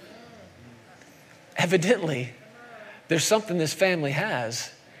 Evidently, there's something this family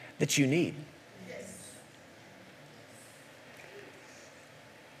has that you need.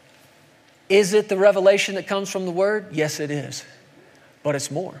 Is it the revelation that comes from the Word? Yes, it is. But it's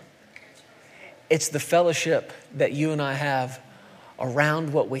more. It's the fellowship that you and I have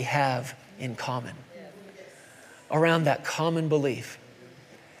around what we have in common. Around that common belief.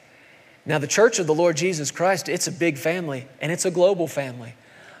 Now, the church of the Lord Jesus Christ, it's a big family and it's a global family.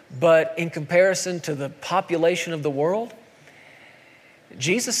 But in comparison to the population of the world,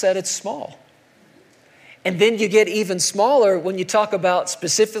 Jesus said it's small. And then you get even smaller when you talk about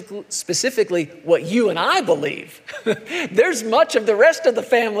specifically what you and I believe. There's much of the rest of the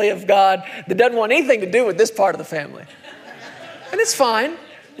family of God that doesn't want anything to do with this part of the family. And it's fine.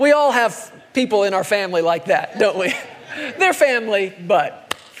 We all have people in our family like that, don't we? They're family,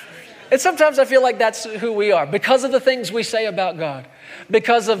 but. And sometimes I feel like that's who we are because of the things we say about God,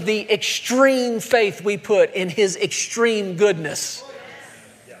 because of the extreme faith we put in his extreme goodness.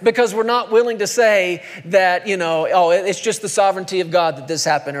 Because we're not willing to say that, it's just the sovereignty of God that this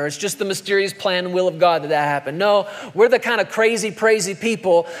happened, or it's just the mysterious plan and will of God that happened. No, we're the kind of crazy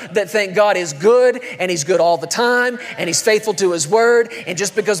people that think God is good, and he's good all the time, and he's faithful to his word. And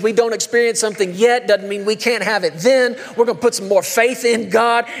just because we don't experience something yet doesn't mean we can't have it then. We're going to put some more faith in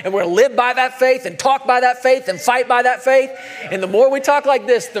God, and we're going to live by that faith and talk by that faith and fight by that faith. And the more we talk like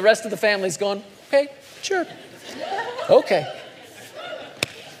this, the rest of the family's going, okay, sure. Okay.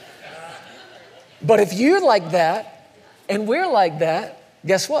 But if you're like that and we're like that,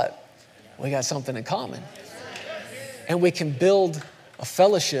 guess what? We got something in common. And we can build a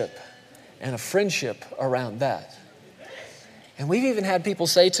fellowship and a friendship around that. And we've even had people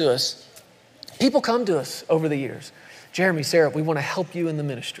say to us, people come to us over the years, Jeremy, Sarah, we want to help you in the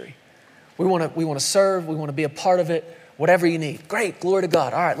ministry. We want to serve. We want to be a part of it, whatever you need. Great, glory to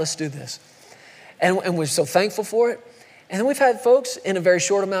God. All right, let's do this. And we're so thankful for it. And then we've had folks in a very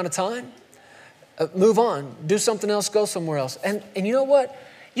short amount of time move on, do something else, go somewhere else. And you know what?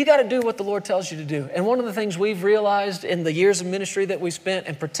 You got to do what the Lord tells you to do. And one of the things we've realized in the years of ministry that we spent,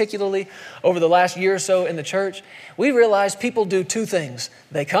 and particularly over the last year or so in the church, we realized people do two things.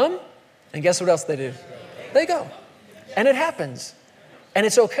 They come, and guess what else they do? They go. And it happens. And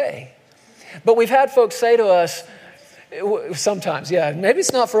it's okay. But we've had folks say to us, sometimes, maybe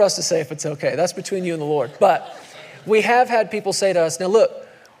it's not for us to say if it's okay. That's between you and the Lord. But we have had people say to us, now look,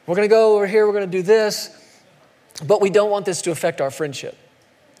 we're going to go over here, we're going to do this, but we don't want this to affect our friendship.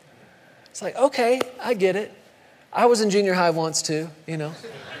 It's like, okay, I get it. I was in junior high once too,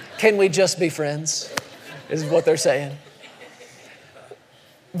 Can we just be friends, is what they're saying.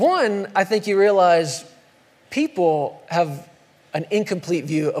 One, I think you realize people have an incomplete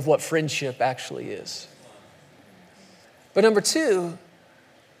view of what friendship actually is. But number two,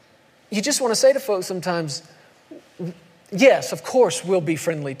 you just want to say to folks sometimes, yes, of course, we'll be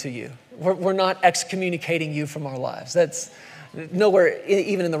friendly to you. We're not excommunicating you from our lives. That's nowhere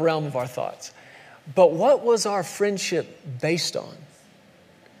even in the realm of our thoughts. But what was our friendship based on?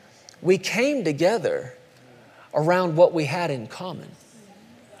 We came together around what we had in common.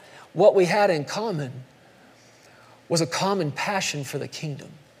 What we had in common was a common passion for the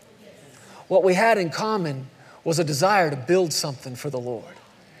kingdom. What we had in common was a desire to build something for the Lord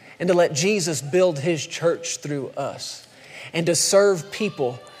and to let Jesus build his church through us. And to serve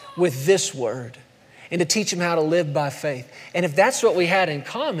people with this word and to teach them how to live by faith. And if that's what we had in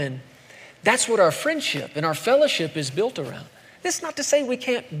common, that's what our friendship and our fellowship is built around. This is not to say we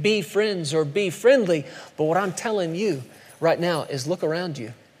can't be friends or be friendly, but what I'm telling you right now is look around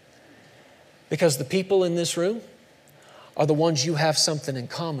you. Because the people in this room are the ones you have something in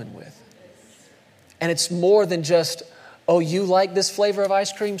common with. And it's more than just, oh, you like this flavor of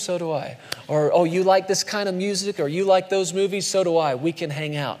ice cream? So do I. Or, oh, you like this kind of music? Or you like those movies? So do I. We can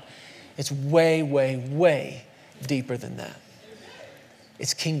hang out. It's way, way, way deeper than that.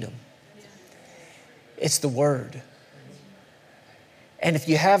 It's kingdom. It's the Word. And if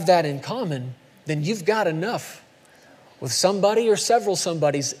you have that in common, then you've got enough with somebody or several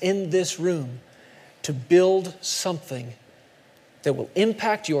somebodies in this room to build something that will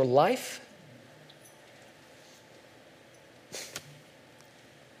impact your life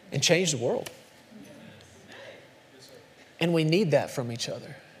and change the world. And we need that from each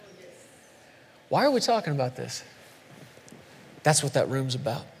other. Why are we talking about this? That's what that room's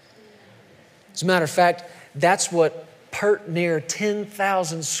about. As a matter of fact, that's what pert near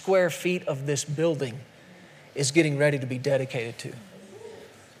 10,000 square feet of this building is getting ready to be dedicated to.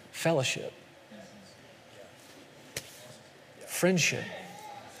 Fellowship. Friendship.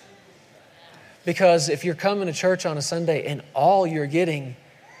 Because if you're coming to church on a Sunday and all you're getting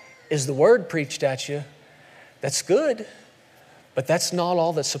is the Word preached at you, that's good, but that's not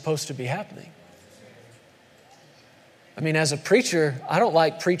all that's supposed to be happening. I mean, as a preacher, I don't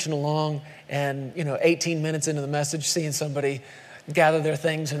like preaching along and, 18 minutes into the message, seeing somebody gather their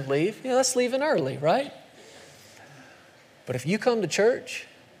things and leave. That's leaving early, right? But if you come to church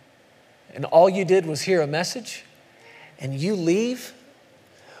and all you did was hear a message and you leave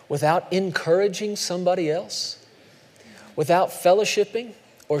without encouraging somebody else, without fellowshipping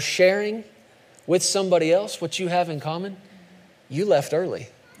or sharing with somebody else what you have in common, you left early.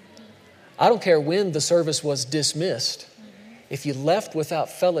 I don't care when the service was dismissed. If you left without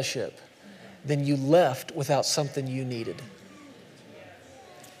fellowship, then you left without something you needed.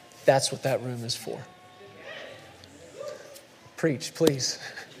 That's what that room is for. Preach, please.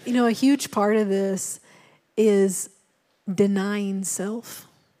 A huge part of this is denying self,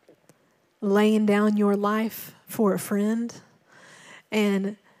 laying down your life for a friend.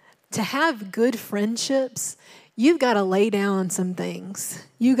 And to have good friendships, you've got to lay down some things.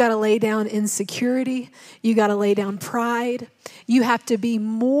 You got to lay down insecurity. You got to lay down pride. You have to be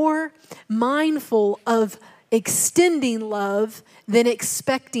more mindful of extending love than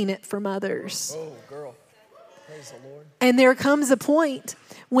expecting it from others. Oh, girl. Praise the Lord. And there comes a point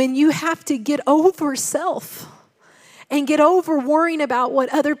when you have to get over self and get over worrying about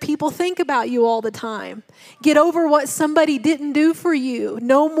what other people think about you all the time. Get over what somebody didn't do for you.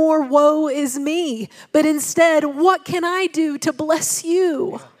 No more woe is me, but instead, what can I do to bless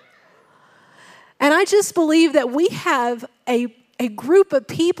you? And I just believe that we have a group of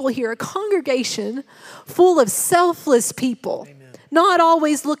people here, a congregation full of selfless people. Amen. Not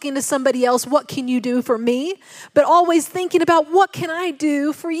always looking to somebody else, what can you do for me? But always thinking about what can I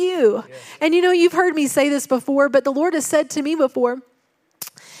do for you? Yes. And you've heard me say this before, but the Lord has said to me before,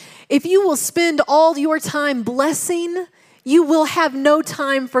 if you will spend all your time blessing, you will have no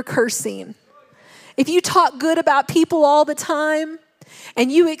time for cursing. If you talk good about people all the time,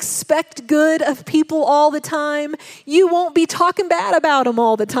 and you expect good of people all the time, you won't be talking bad about them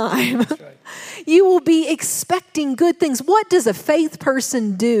all the time. That's right. You will be expecting good things. What does a faith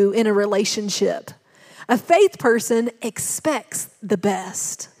person do in a relationship? A faith person expects the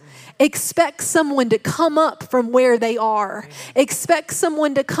best. Expects someone to come up from where they are. Expects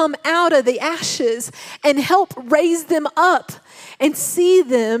someone to come out of the ashes and help raise them up and see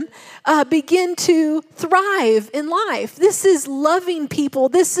them begin to thrive in life. This is loving people.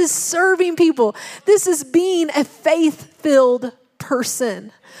 This is serving people. This is being a faith-filled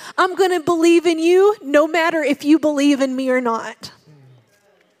person. I'm going to believe in you no matter if you believe in me or not.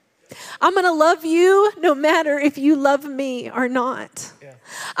 I'm going to love you no matter if you love me or not. Yeah.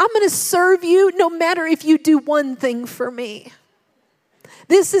 I'm going to serve you no matter if you do one thing for me.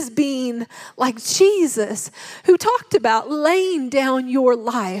 This is being like Jesus, who talked about laying down your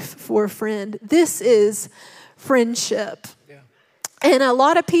life for a friend. This is friendship. Yeah. And a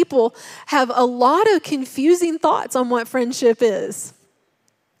lot of people have a lot of confusing thoughts on what friendship is.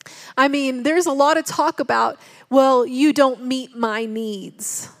 I mean, there's a lot of talk about, well, you don't meet my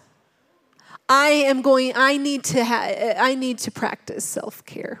needs. I need to practice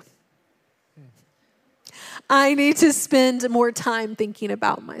self-care. I need to spend more time thinking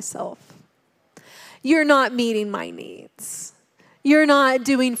about myself. You're not meeting my needs. You're not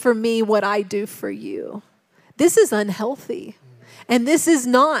doing for me what I do for you. This is unhealthy. And this is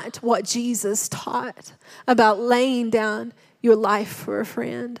not what Jesus taught about laying down your life for a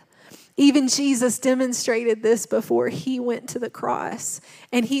friend. Even Jesus demonstrated this before he went to the cross,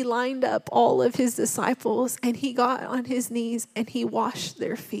 and he lined up all of his disciples and he got on his knees and he washed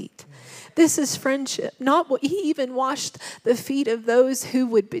their feet. This is friendship. He even washed the feet of those who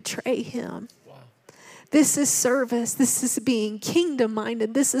would betray him. Wow. This is service. This is being kingdom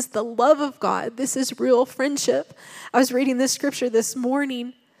minded. This is the love of God. This is real friendship. I was reading this scripture this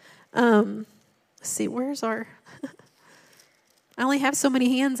morning. Let's see, where's our... I only have so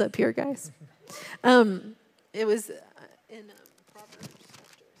many hands up here, guys. It was in Proverbs.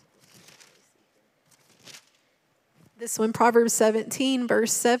 This one, Proverbs 17,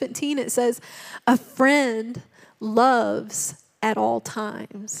 verse 17, it says, a friend loves at all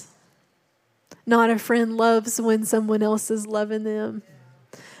times. Not a friend loves when someone else is loving them.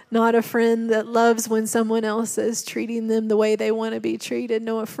 Not a friend that loves when someone else is treating them the way they want to be treated.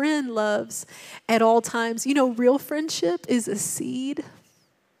 No, a friend loves at all times. You know, real friendship is a seed.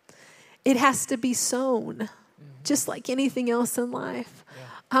 It has to be sown, just like anything else in life. Yeah.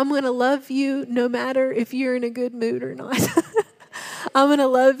 I'm going to love you no matter if you're in a good mood or not. I'm going to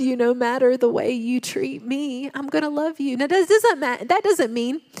love you no matter the way you treat me. I'm going to love you. Now, that doesn't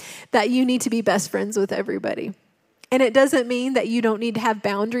mean that you need to be best friends with everybody. And it doesn't mean that you don't need to have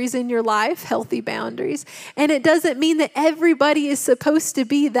boundaries in your life, healthy boundaries. And it doesn't mean that everybody is supposed to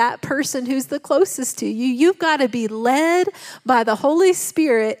be that person who's the closest to you. You've got to be led by the Holy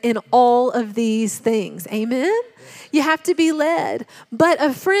Spirit in all of these things. Amen? You have to be led. But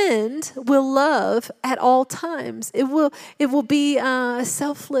a friend will love at all times. It will be a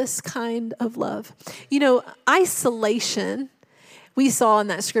selfless kind of love. You know, isolation, we saw in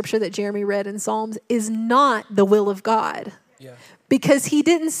that scripture that Jeremy read in Psalms, is not the will of God. Yeah. Because he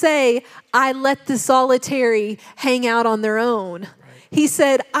didn't say, I let the solitary hang out on their own. Right. He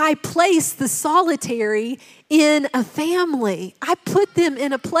said, I place the solitary in a family. I put them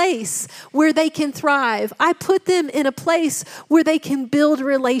in a place where they can thrive. I put them in a place where they can build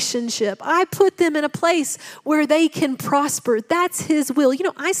relationship. I put them in a place where they can prosper. That's his will. You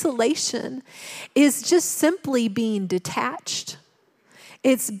know, isolation is just simply being detached.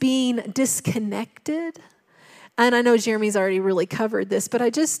 It's being disconnected. And I know Jeremy's already really covered this,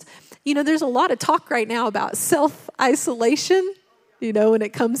 but there's a lot of talk right now about self-isolation, when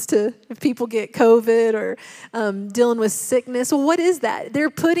it comes to if people get COVID or dealing with sickness. Well, what is that?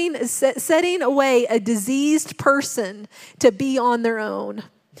 They're setting away a diseased person to be on their own.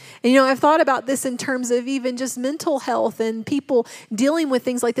 And, I've thought about this in terms of even just mental health and people dealing with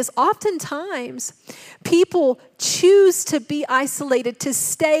things like this. Oftentimes, people choose to be isolated, to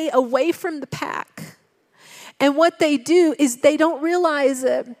stay away from the pack. And what they do is they don't realize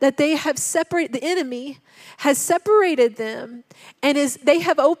that they have separated, the enemy has separated them, and they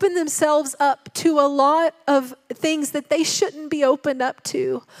have opened themselves up to a lot of things that they shouldn't be opened up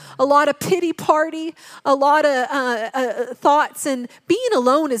to. A lot of pity party, a lot of thoughts, and being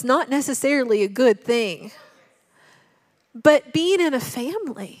alone is not necessarily a good thing. But being in a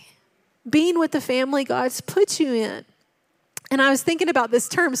family, being with the family God's put you in. And I was thinking about this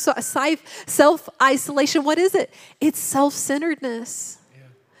term, self-isolation. What is it? It's self-centeredness. Yeah.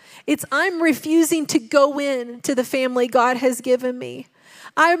 It's I'm refusing to go in to the family God has given me.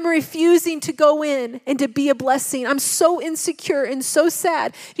 I'm refusing to go in and to be a blessing. I'm so insecure and so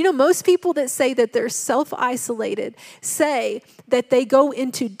sad. Most people that say that they're self-isolated say that they go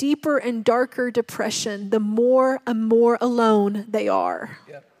into deeper and darker depression the more and more alone they are.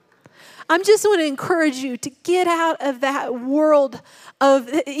 Yep. I'm just want to encourage you to get out of that world of,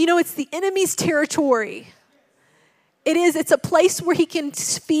 it's the enemy's territory. It's a place where he can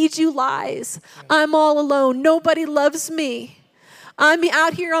feed you lies. I'm all alone. Nobody loves me. I'm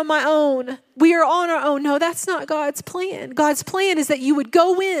out here on my own. We are on our own. No, that's not God's plan. God's plan is that you would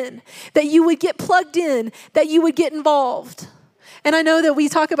go in, that you would get plugged in, that you would get involved. And I know that we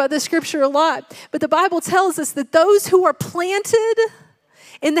talk about this scripture a lot, but the Bible tells us that those who are planted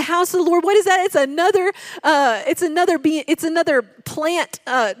in the house of the Lord, what is that? It's another plant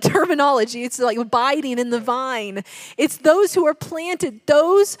terminology. It's like abiding in the vine. It's those who are planted,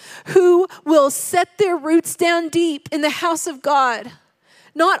 those who will set their roots down deep in the house of God.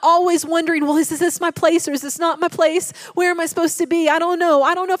 Not always wondering, well, is this my place or is this not my place? Where am I supposed to be? I don't know.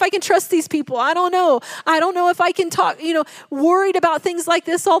 I don't know if I can trust these people. I don't know. I don't know if I can talk, worried about things like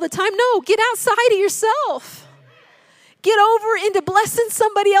this all the time. No, get outside of yourself. Get over into blessing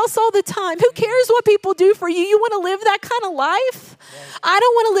somebody else all the time. Who cares what people do for you? You want to live that kind of life? Right. I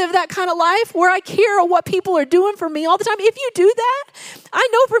don't want to live that kind of life where I care what people are doing for me all the time. If you do that, I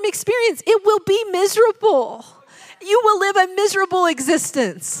know from experience, it will be miserable. You will live a miserable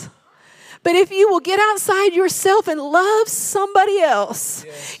existence. But if you will get outside yourself and love somebody else,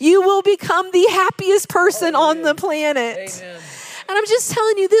 you will become the happiest person on the planet. Amen. And I'm just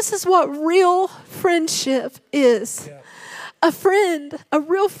telling you, this is what real friendship is. Yeah. A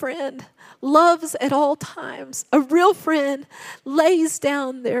real friend loves at all times. A real friend lays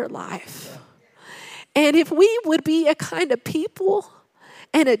down their life. And if we would be a kind of people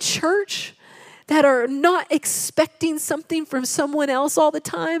and a church that are not expecting something from someone else all the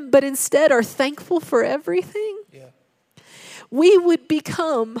time, but instead are thankful for everything, we would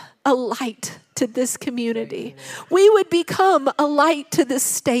become a light to this community. We would become a light to this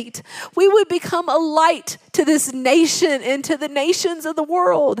state. We would become a light to this nation and to the nations of the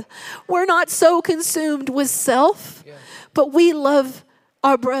world. We're not so consumed with self, but we love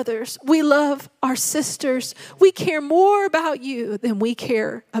our brothers. We love our sisters. We care more about you than we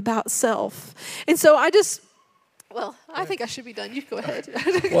care about self. And so I think I should be done. You go ahead.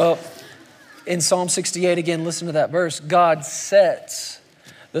 Well, in Psalm 68, again, listen to that verse. God sets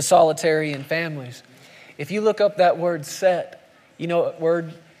the solitary in families. If you look up that word set, you know what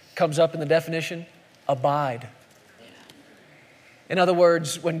word comes up in the definition? Abide. In other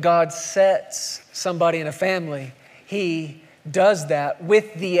words, when God sets somebody in a family, He does that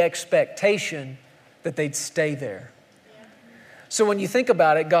with the expectation that they'd stay there. So when you think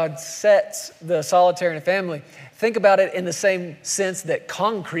about it, God sets the solitary in a family. Think about it in the same sense that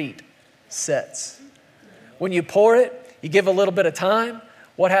concrete sets. When you pour it, you give a little bit of time,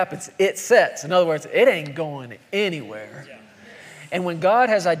 what happens? It sets. In other words, it ain't going anywhere. And when God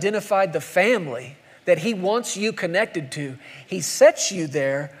has identified the family that He wants you connected to, He sets you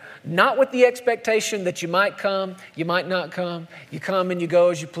there, not with the expectation that you might come, you might not come, you come and you go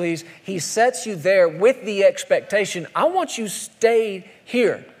as you please. He sets you there with the expectation, I want you to stay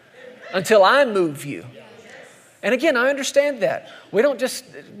here until I move you. And again, I understand that.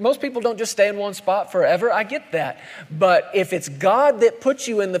 Most people don't just stay in one spot forever. I get that. But if it's God that puts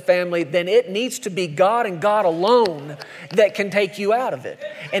you in the family, then it needs to be God and God alone that can take you out of it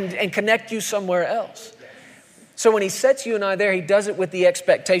and connect you somewhere else. So when He sets you and I there, He does it with the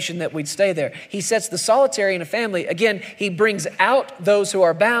expectation that we'd stay there. He sets the solitary in a family. Again, He brings out those who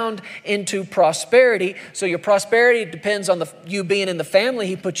are bound into prosperity. So your prosperity depends on you being in the family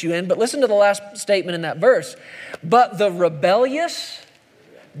He put you in. But listen to the last statement in that verse. But the rebellious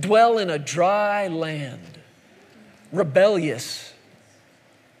dwell in a dry land. Rebellious.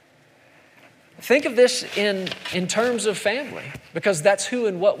 Think of this in terms of family, because that's who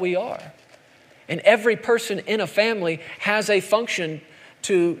and what we are. And every person in a family has a function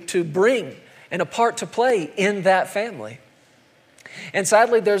to bring and a part to play in that family. And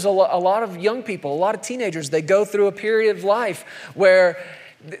sadly, there's a lot of young people, a lot of teenagers, they go through a period of life where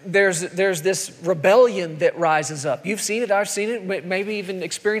there's this rebellion that rises up. You've seen it, I've seen it, maybe even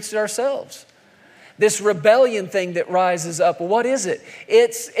experienced it ourselves. This rebellion thing that rises up. Well, what is it?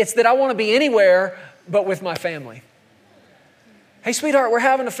 It's that I want to be anywhere but with my family. Hey, sweetheart, we're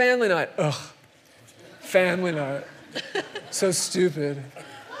having a family night. Ugh. Family night. So stupid.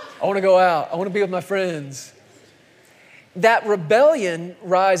 I want to go out. I want to be with my friends. That rebellion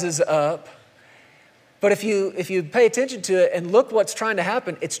rises up, but if you pay attention to it and look what's trying to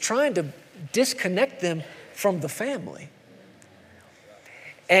happen, it's trying to disconnect them from the family.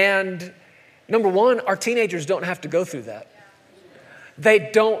 And number one, our teenagers don't have to go through that. They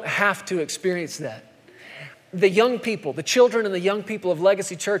don't have to experience that. The young people, the children and the young people of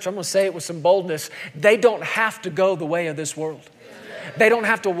Legacy Church, I'm going to say it with some boldness, they don't have to go the way of this world. They don't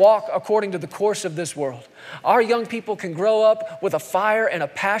have to walk according to the course of this world. Our young people can grow up with a fire and a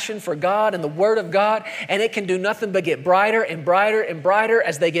passion for God and the Word of God, and it can do nothing but get brighter and brighter and brighter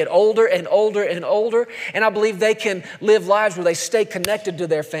as they get older and older and older. And I believe they can live lives where they stay connected to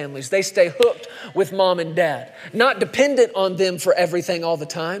their families. They stay hooked with mom and dad, not dependent on them for everything all the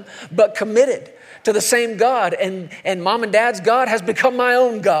time, but committed to the same God. And mom and dad's God has become my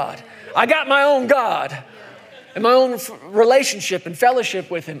own God. I got my own God and my own relationship and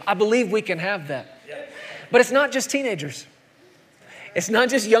fellowship with Him. I believe we can have that. But it's not just teenagers. It's not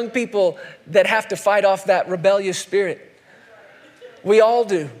just young people that have to fight off that rebellious spirit. We all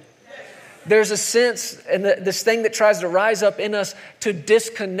do. There's a sense and this thing that tries to rise up in us to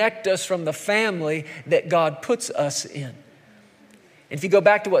disconnect us from the family that God puts us in. If you go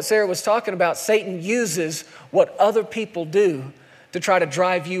back to what Sarah was talking about, Satan uses what other people do to try to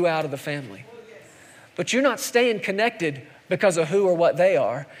drive you out of the family. But you're not staying connected because of who or what they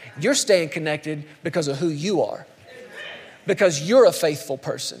are. You're staying connected because of who you are. Because you're a faithful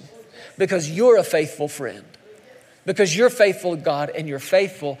person. Because you're a faithful friend. Because you're faithful to God and you're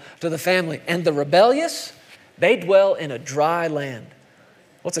faithful to the family. And the rebellious, they dwell in a dry land.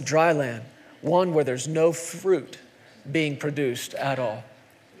 What's a dry land? one where there's no fruit being produced at all.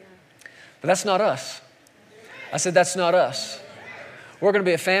 But that's not us. I said, that's not us. We're going to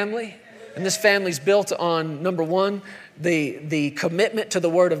be a family, and this family's built on, number one, the commitment to the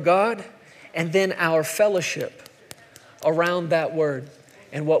Word of God, and then our fellowship around that Word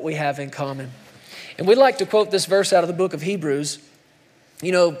and what we have in common. And we'd like to quote this verse out of the book of Hebrews.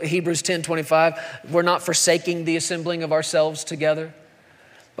 You know, Hebrews 10:25, we're not forsaking the assembling of ourselves together.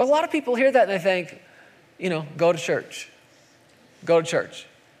 But a lot of people hear that and they think, go to church. Go to church.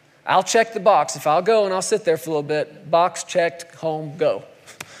 I'll check the box. If I'll go and I'll sit there for a little bit, box checked, home, go.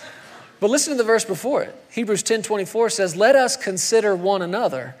 But listen to the verse before it. Hebrews 10:24 says, let us consider one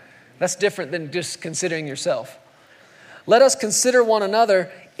another. That's different than just considering yourself. Let us consider one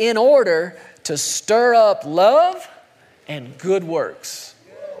another in order to stir up love and good works,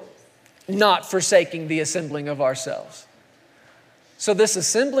 not forsaking the assembling of ourselves. So this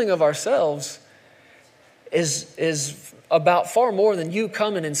assembling of ourselves is about far more than you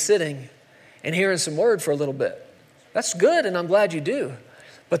coming and sitting and hearing some word for a little bit. That's good, and I'm glad you do.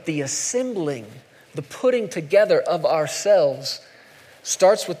 But the assembling, the putting together of ourselves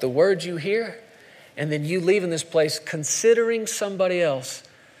starts with the word you hear, and then you leaving this place considering somebody else,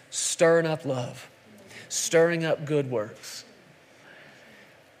 stirring up love, stirring up good works.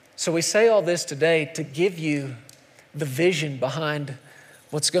 So we say all this today to give you the vision behind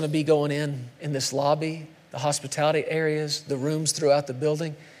what's going to be going in this lobby, the hospitality areas, the rooms throughout the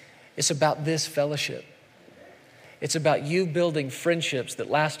building. It's about this fellowship. It's about you building friendships that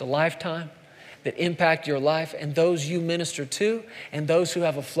last a lifetime, that impact your life and those you minister to and those who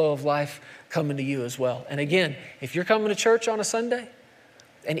have a flow of life coming to you as well. And again, if you're coming to church on a Sunday,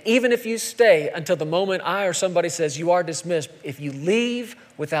 and even if you stay until the moment I or somebody says you are dismissed, if you leave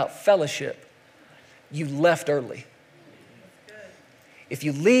without fellowship, you left early. If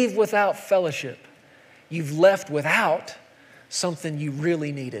you leave without fellowship, you've left without something you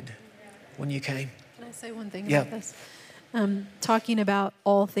really needed when you came. Can I say one thing about this? Talking about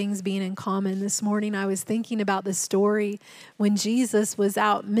all things being in common this morning, I was thinking about the story when Jesus was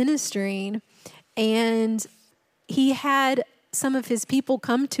out ministering and he had some of his people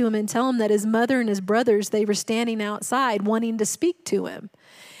come to him and tell him that his mother and his brothers, they were standing outside wanting to speak to him.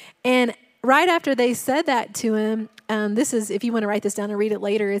 And right after they said that to him, this is, if you want to write this down and read it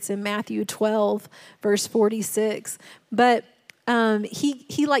later, it's in Matthew 12, verse 46. But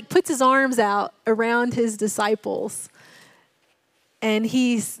he like puts his arms out around his disciples. And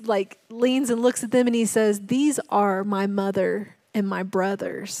he's like leans and looks at them and he says, these are my mother and my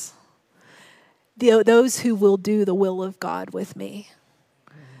brothers, those who will do the will of God with me.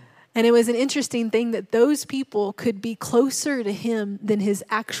 And it was an interesting thing that those people could be closer to him than his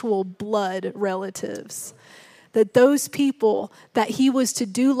actual blood relatives. That those people that he was to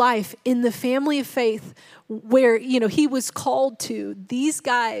do life in the family of faith where, he was called to, these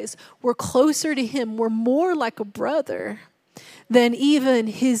guys were closer to him, were more like a brother than even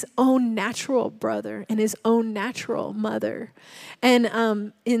his own natural brother and his own natural mother.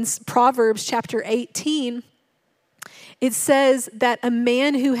 And in Proverbs chapter 18, it says that a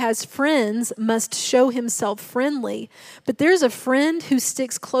man who has friends must show himself friendly, but there's a friend who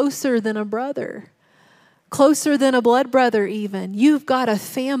sticks closer than a brother, closer than a blood brother even. You've got a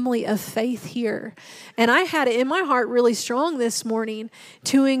family of faith here. And I had it in my heart really strong this morning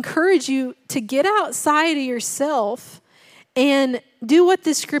to encourage you to get outside of yourself and do what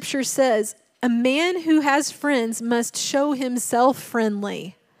the scripture says. A man who has friends must show himself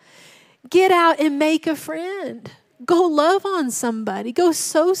friendly. Get out and make a friend. Go love on somebody. Go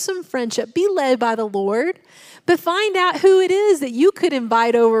sow some friendship. Be led by the Lord. But find out who it is that you could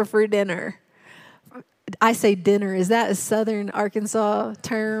invite over for dinner. I say dinner. Is that a Southern Arkansas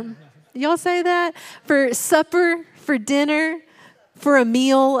term? Y'all say that? For supper, for dinner, for a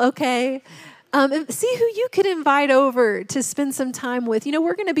meal, okay? See who you could invite over to spend some time with.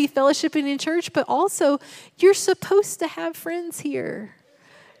 We're going to be fellowshipping in church, but also you're supposed to have friends here.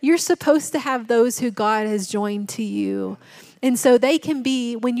 You're supposed to have those who God has joined to you. And so they can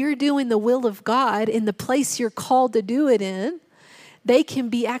be, when you're doing the will of God in the place you're called to do it in, they can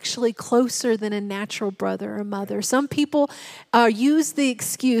be actually closer than a natural brother or mother. Some people use the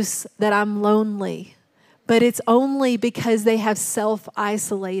excuse that I'm lonely. But it's only because they have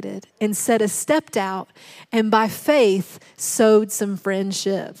self-isolated and stepped out and by faith sowed some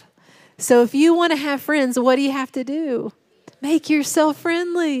friendship. So if you want to have friends, what do you have to do? Make yourself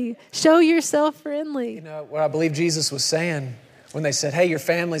friendly. Show yourself friendly. What I believe Jesus was saying when they said, hey, your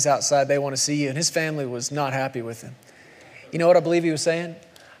family's outside, they want to see you. And his family was not happy with him. You know what I believe he was saying?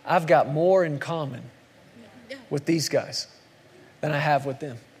 I've got more in common with these guys than I have with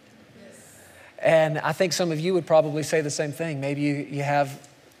them. And I think some of you would probably say the same thing. Maybe you have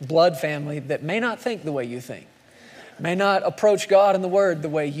blood family that may not think the way you think, may not approach God and the Word the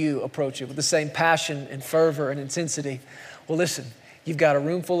way you approach it, with the same passion and fervor and intensity. Well, listen, you've got a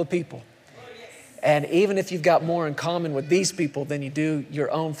room full of people. And even if you've got more in common with these people than you do your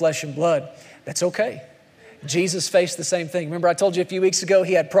own flesh and blood, that's okay. Jesus faced the same thing. Remember, I told you a few weeks ago,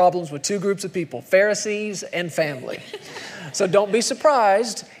 he had problems with two groups of people, Pharisees and family. So don't be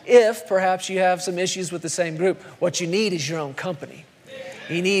surprised if perhaps you have some issues with the same group. What you need is your own company.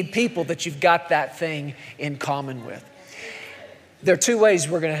 You need people that you've got that thing in common with. There are two ways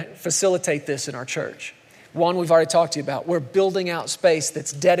we're going to facilitate this in our church. One, we've already talked to you about. We're building out space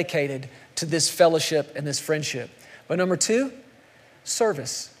that's dedicated to this fellowship and this friendship. But number two,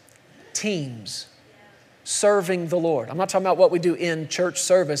 service, teams, serving the Lord. I'm not talking about what we do in church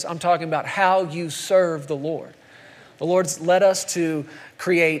service. I'm talking about how you serve the Lord. The Lord's led us to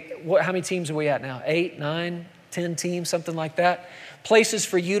create, how many teams are we at now? 8, 9, 10 teams, something like that. Places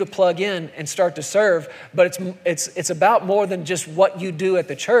for you to plug in and start to serve, but it's about more than just what you do at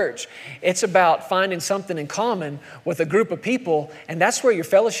the church. It's about finding something in common with a group of people, and that's where your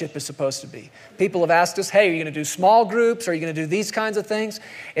fellowship is supposed to be. People have asked us, hey, are you going to do small groups? Are you going to do these kinds of things?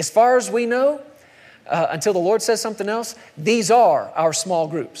 As far as we know, until the Lord says something else, these are our small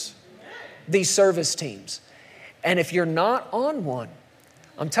groups, these service teams. And if you're not on one,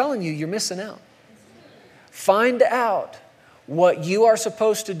 I'm telling you, you're missing out. Find out what you are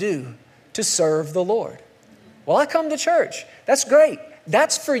supposed to do to serve the Lord. Well, I come to church. That's great.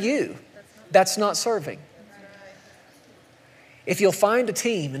 That's for you. That's not serving. If you'll find a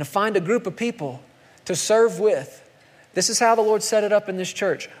team and find a group of people to serve with, this is how the Lord set it up in this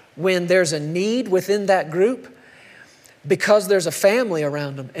church. When there's a need within that group, because there's a family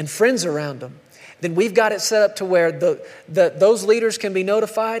around them and friends around them, then we've got it set up to where those leaders can be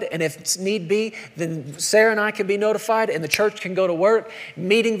notified, and if need be, then Sarah and I can be notified, and the church can go to work,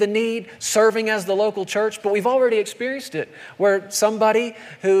 meeting the need, serving as the local church. But we've already experienced it, where somebody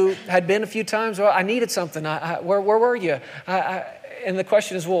who had been a few times, well, I needed something. Where were you? And the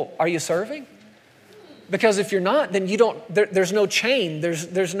question is, well, are you serving? Because if you're not, then you don't. There's no chain.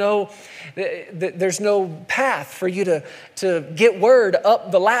 There's no path for you to get word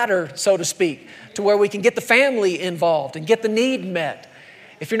up the ladder, so to speak, to where we can get the family involved and get the need met.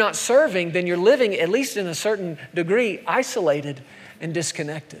 If you're not serving, then you're living, at least in a certain degree, isolated and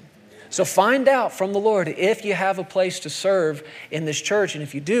disconnected. So find out from the Lord if you have a place to serve in this church. And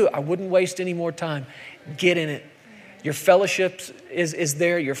if you do, I wouldn't waste any more time. Get in it. Your fellowship is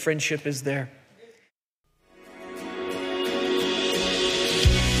there. Your friendship is there.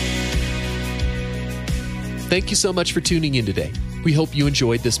 Thank you so much for tuning in today. We hope you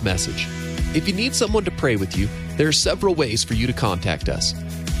enjoyed this message. If you need someone to pray with you, there are several ways for you to contact us.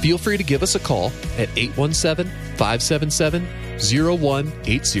 Feel free to give us a call at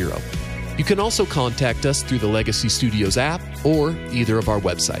 817-577-0180. You can also contact us through the Legacy Studios app or either of our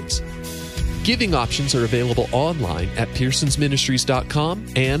websites. Giving options are available online at pearsonsministries.com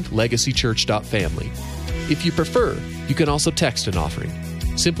and legacychurch.family. If you prefer, you can also text an offering.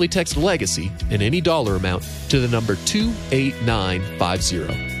 Simply text Legacy and any dollar amount to the number 28950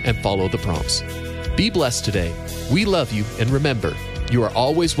 and follow the prompts. Be blessed today. We love you, and remember, you are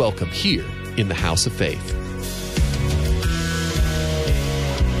always welcome here in the House of Faith.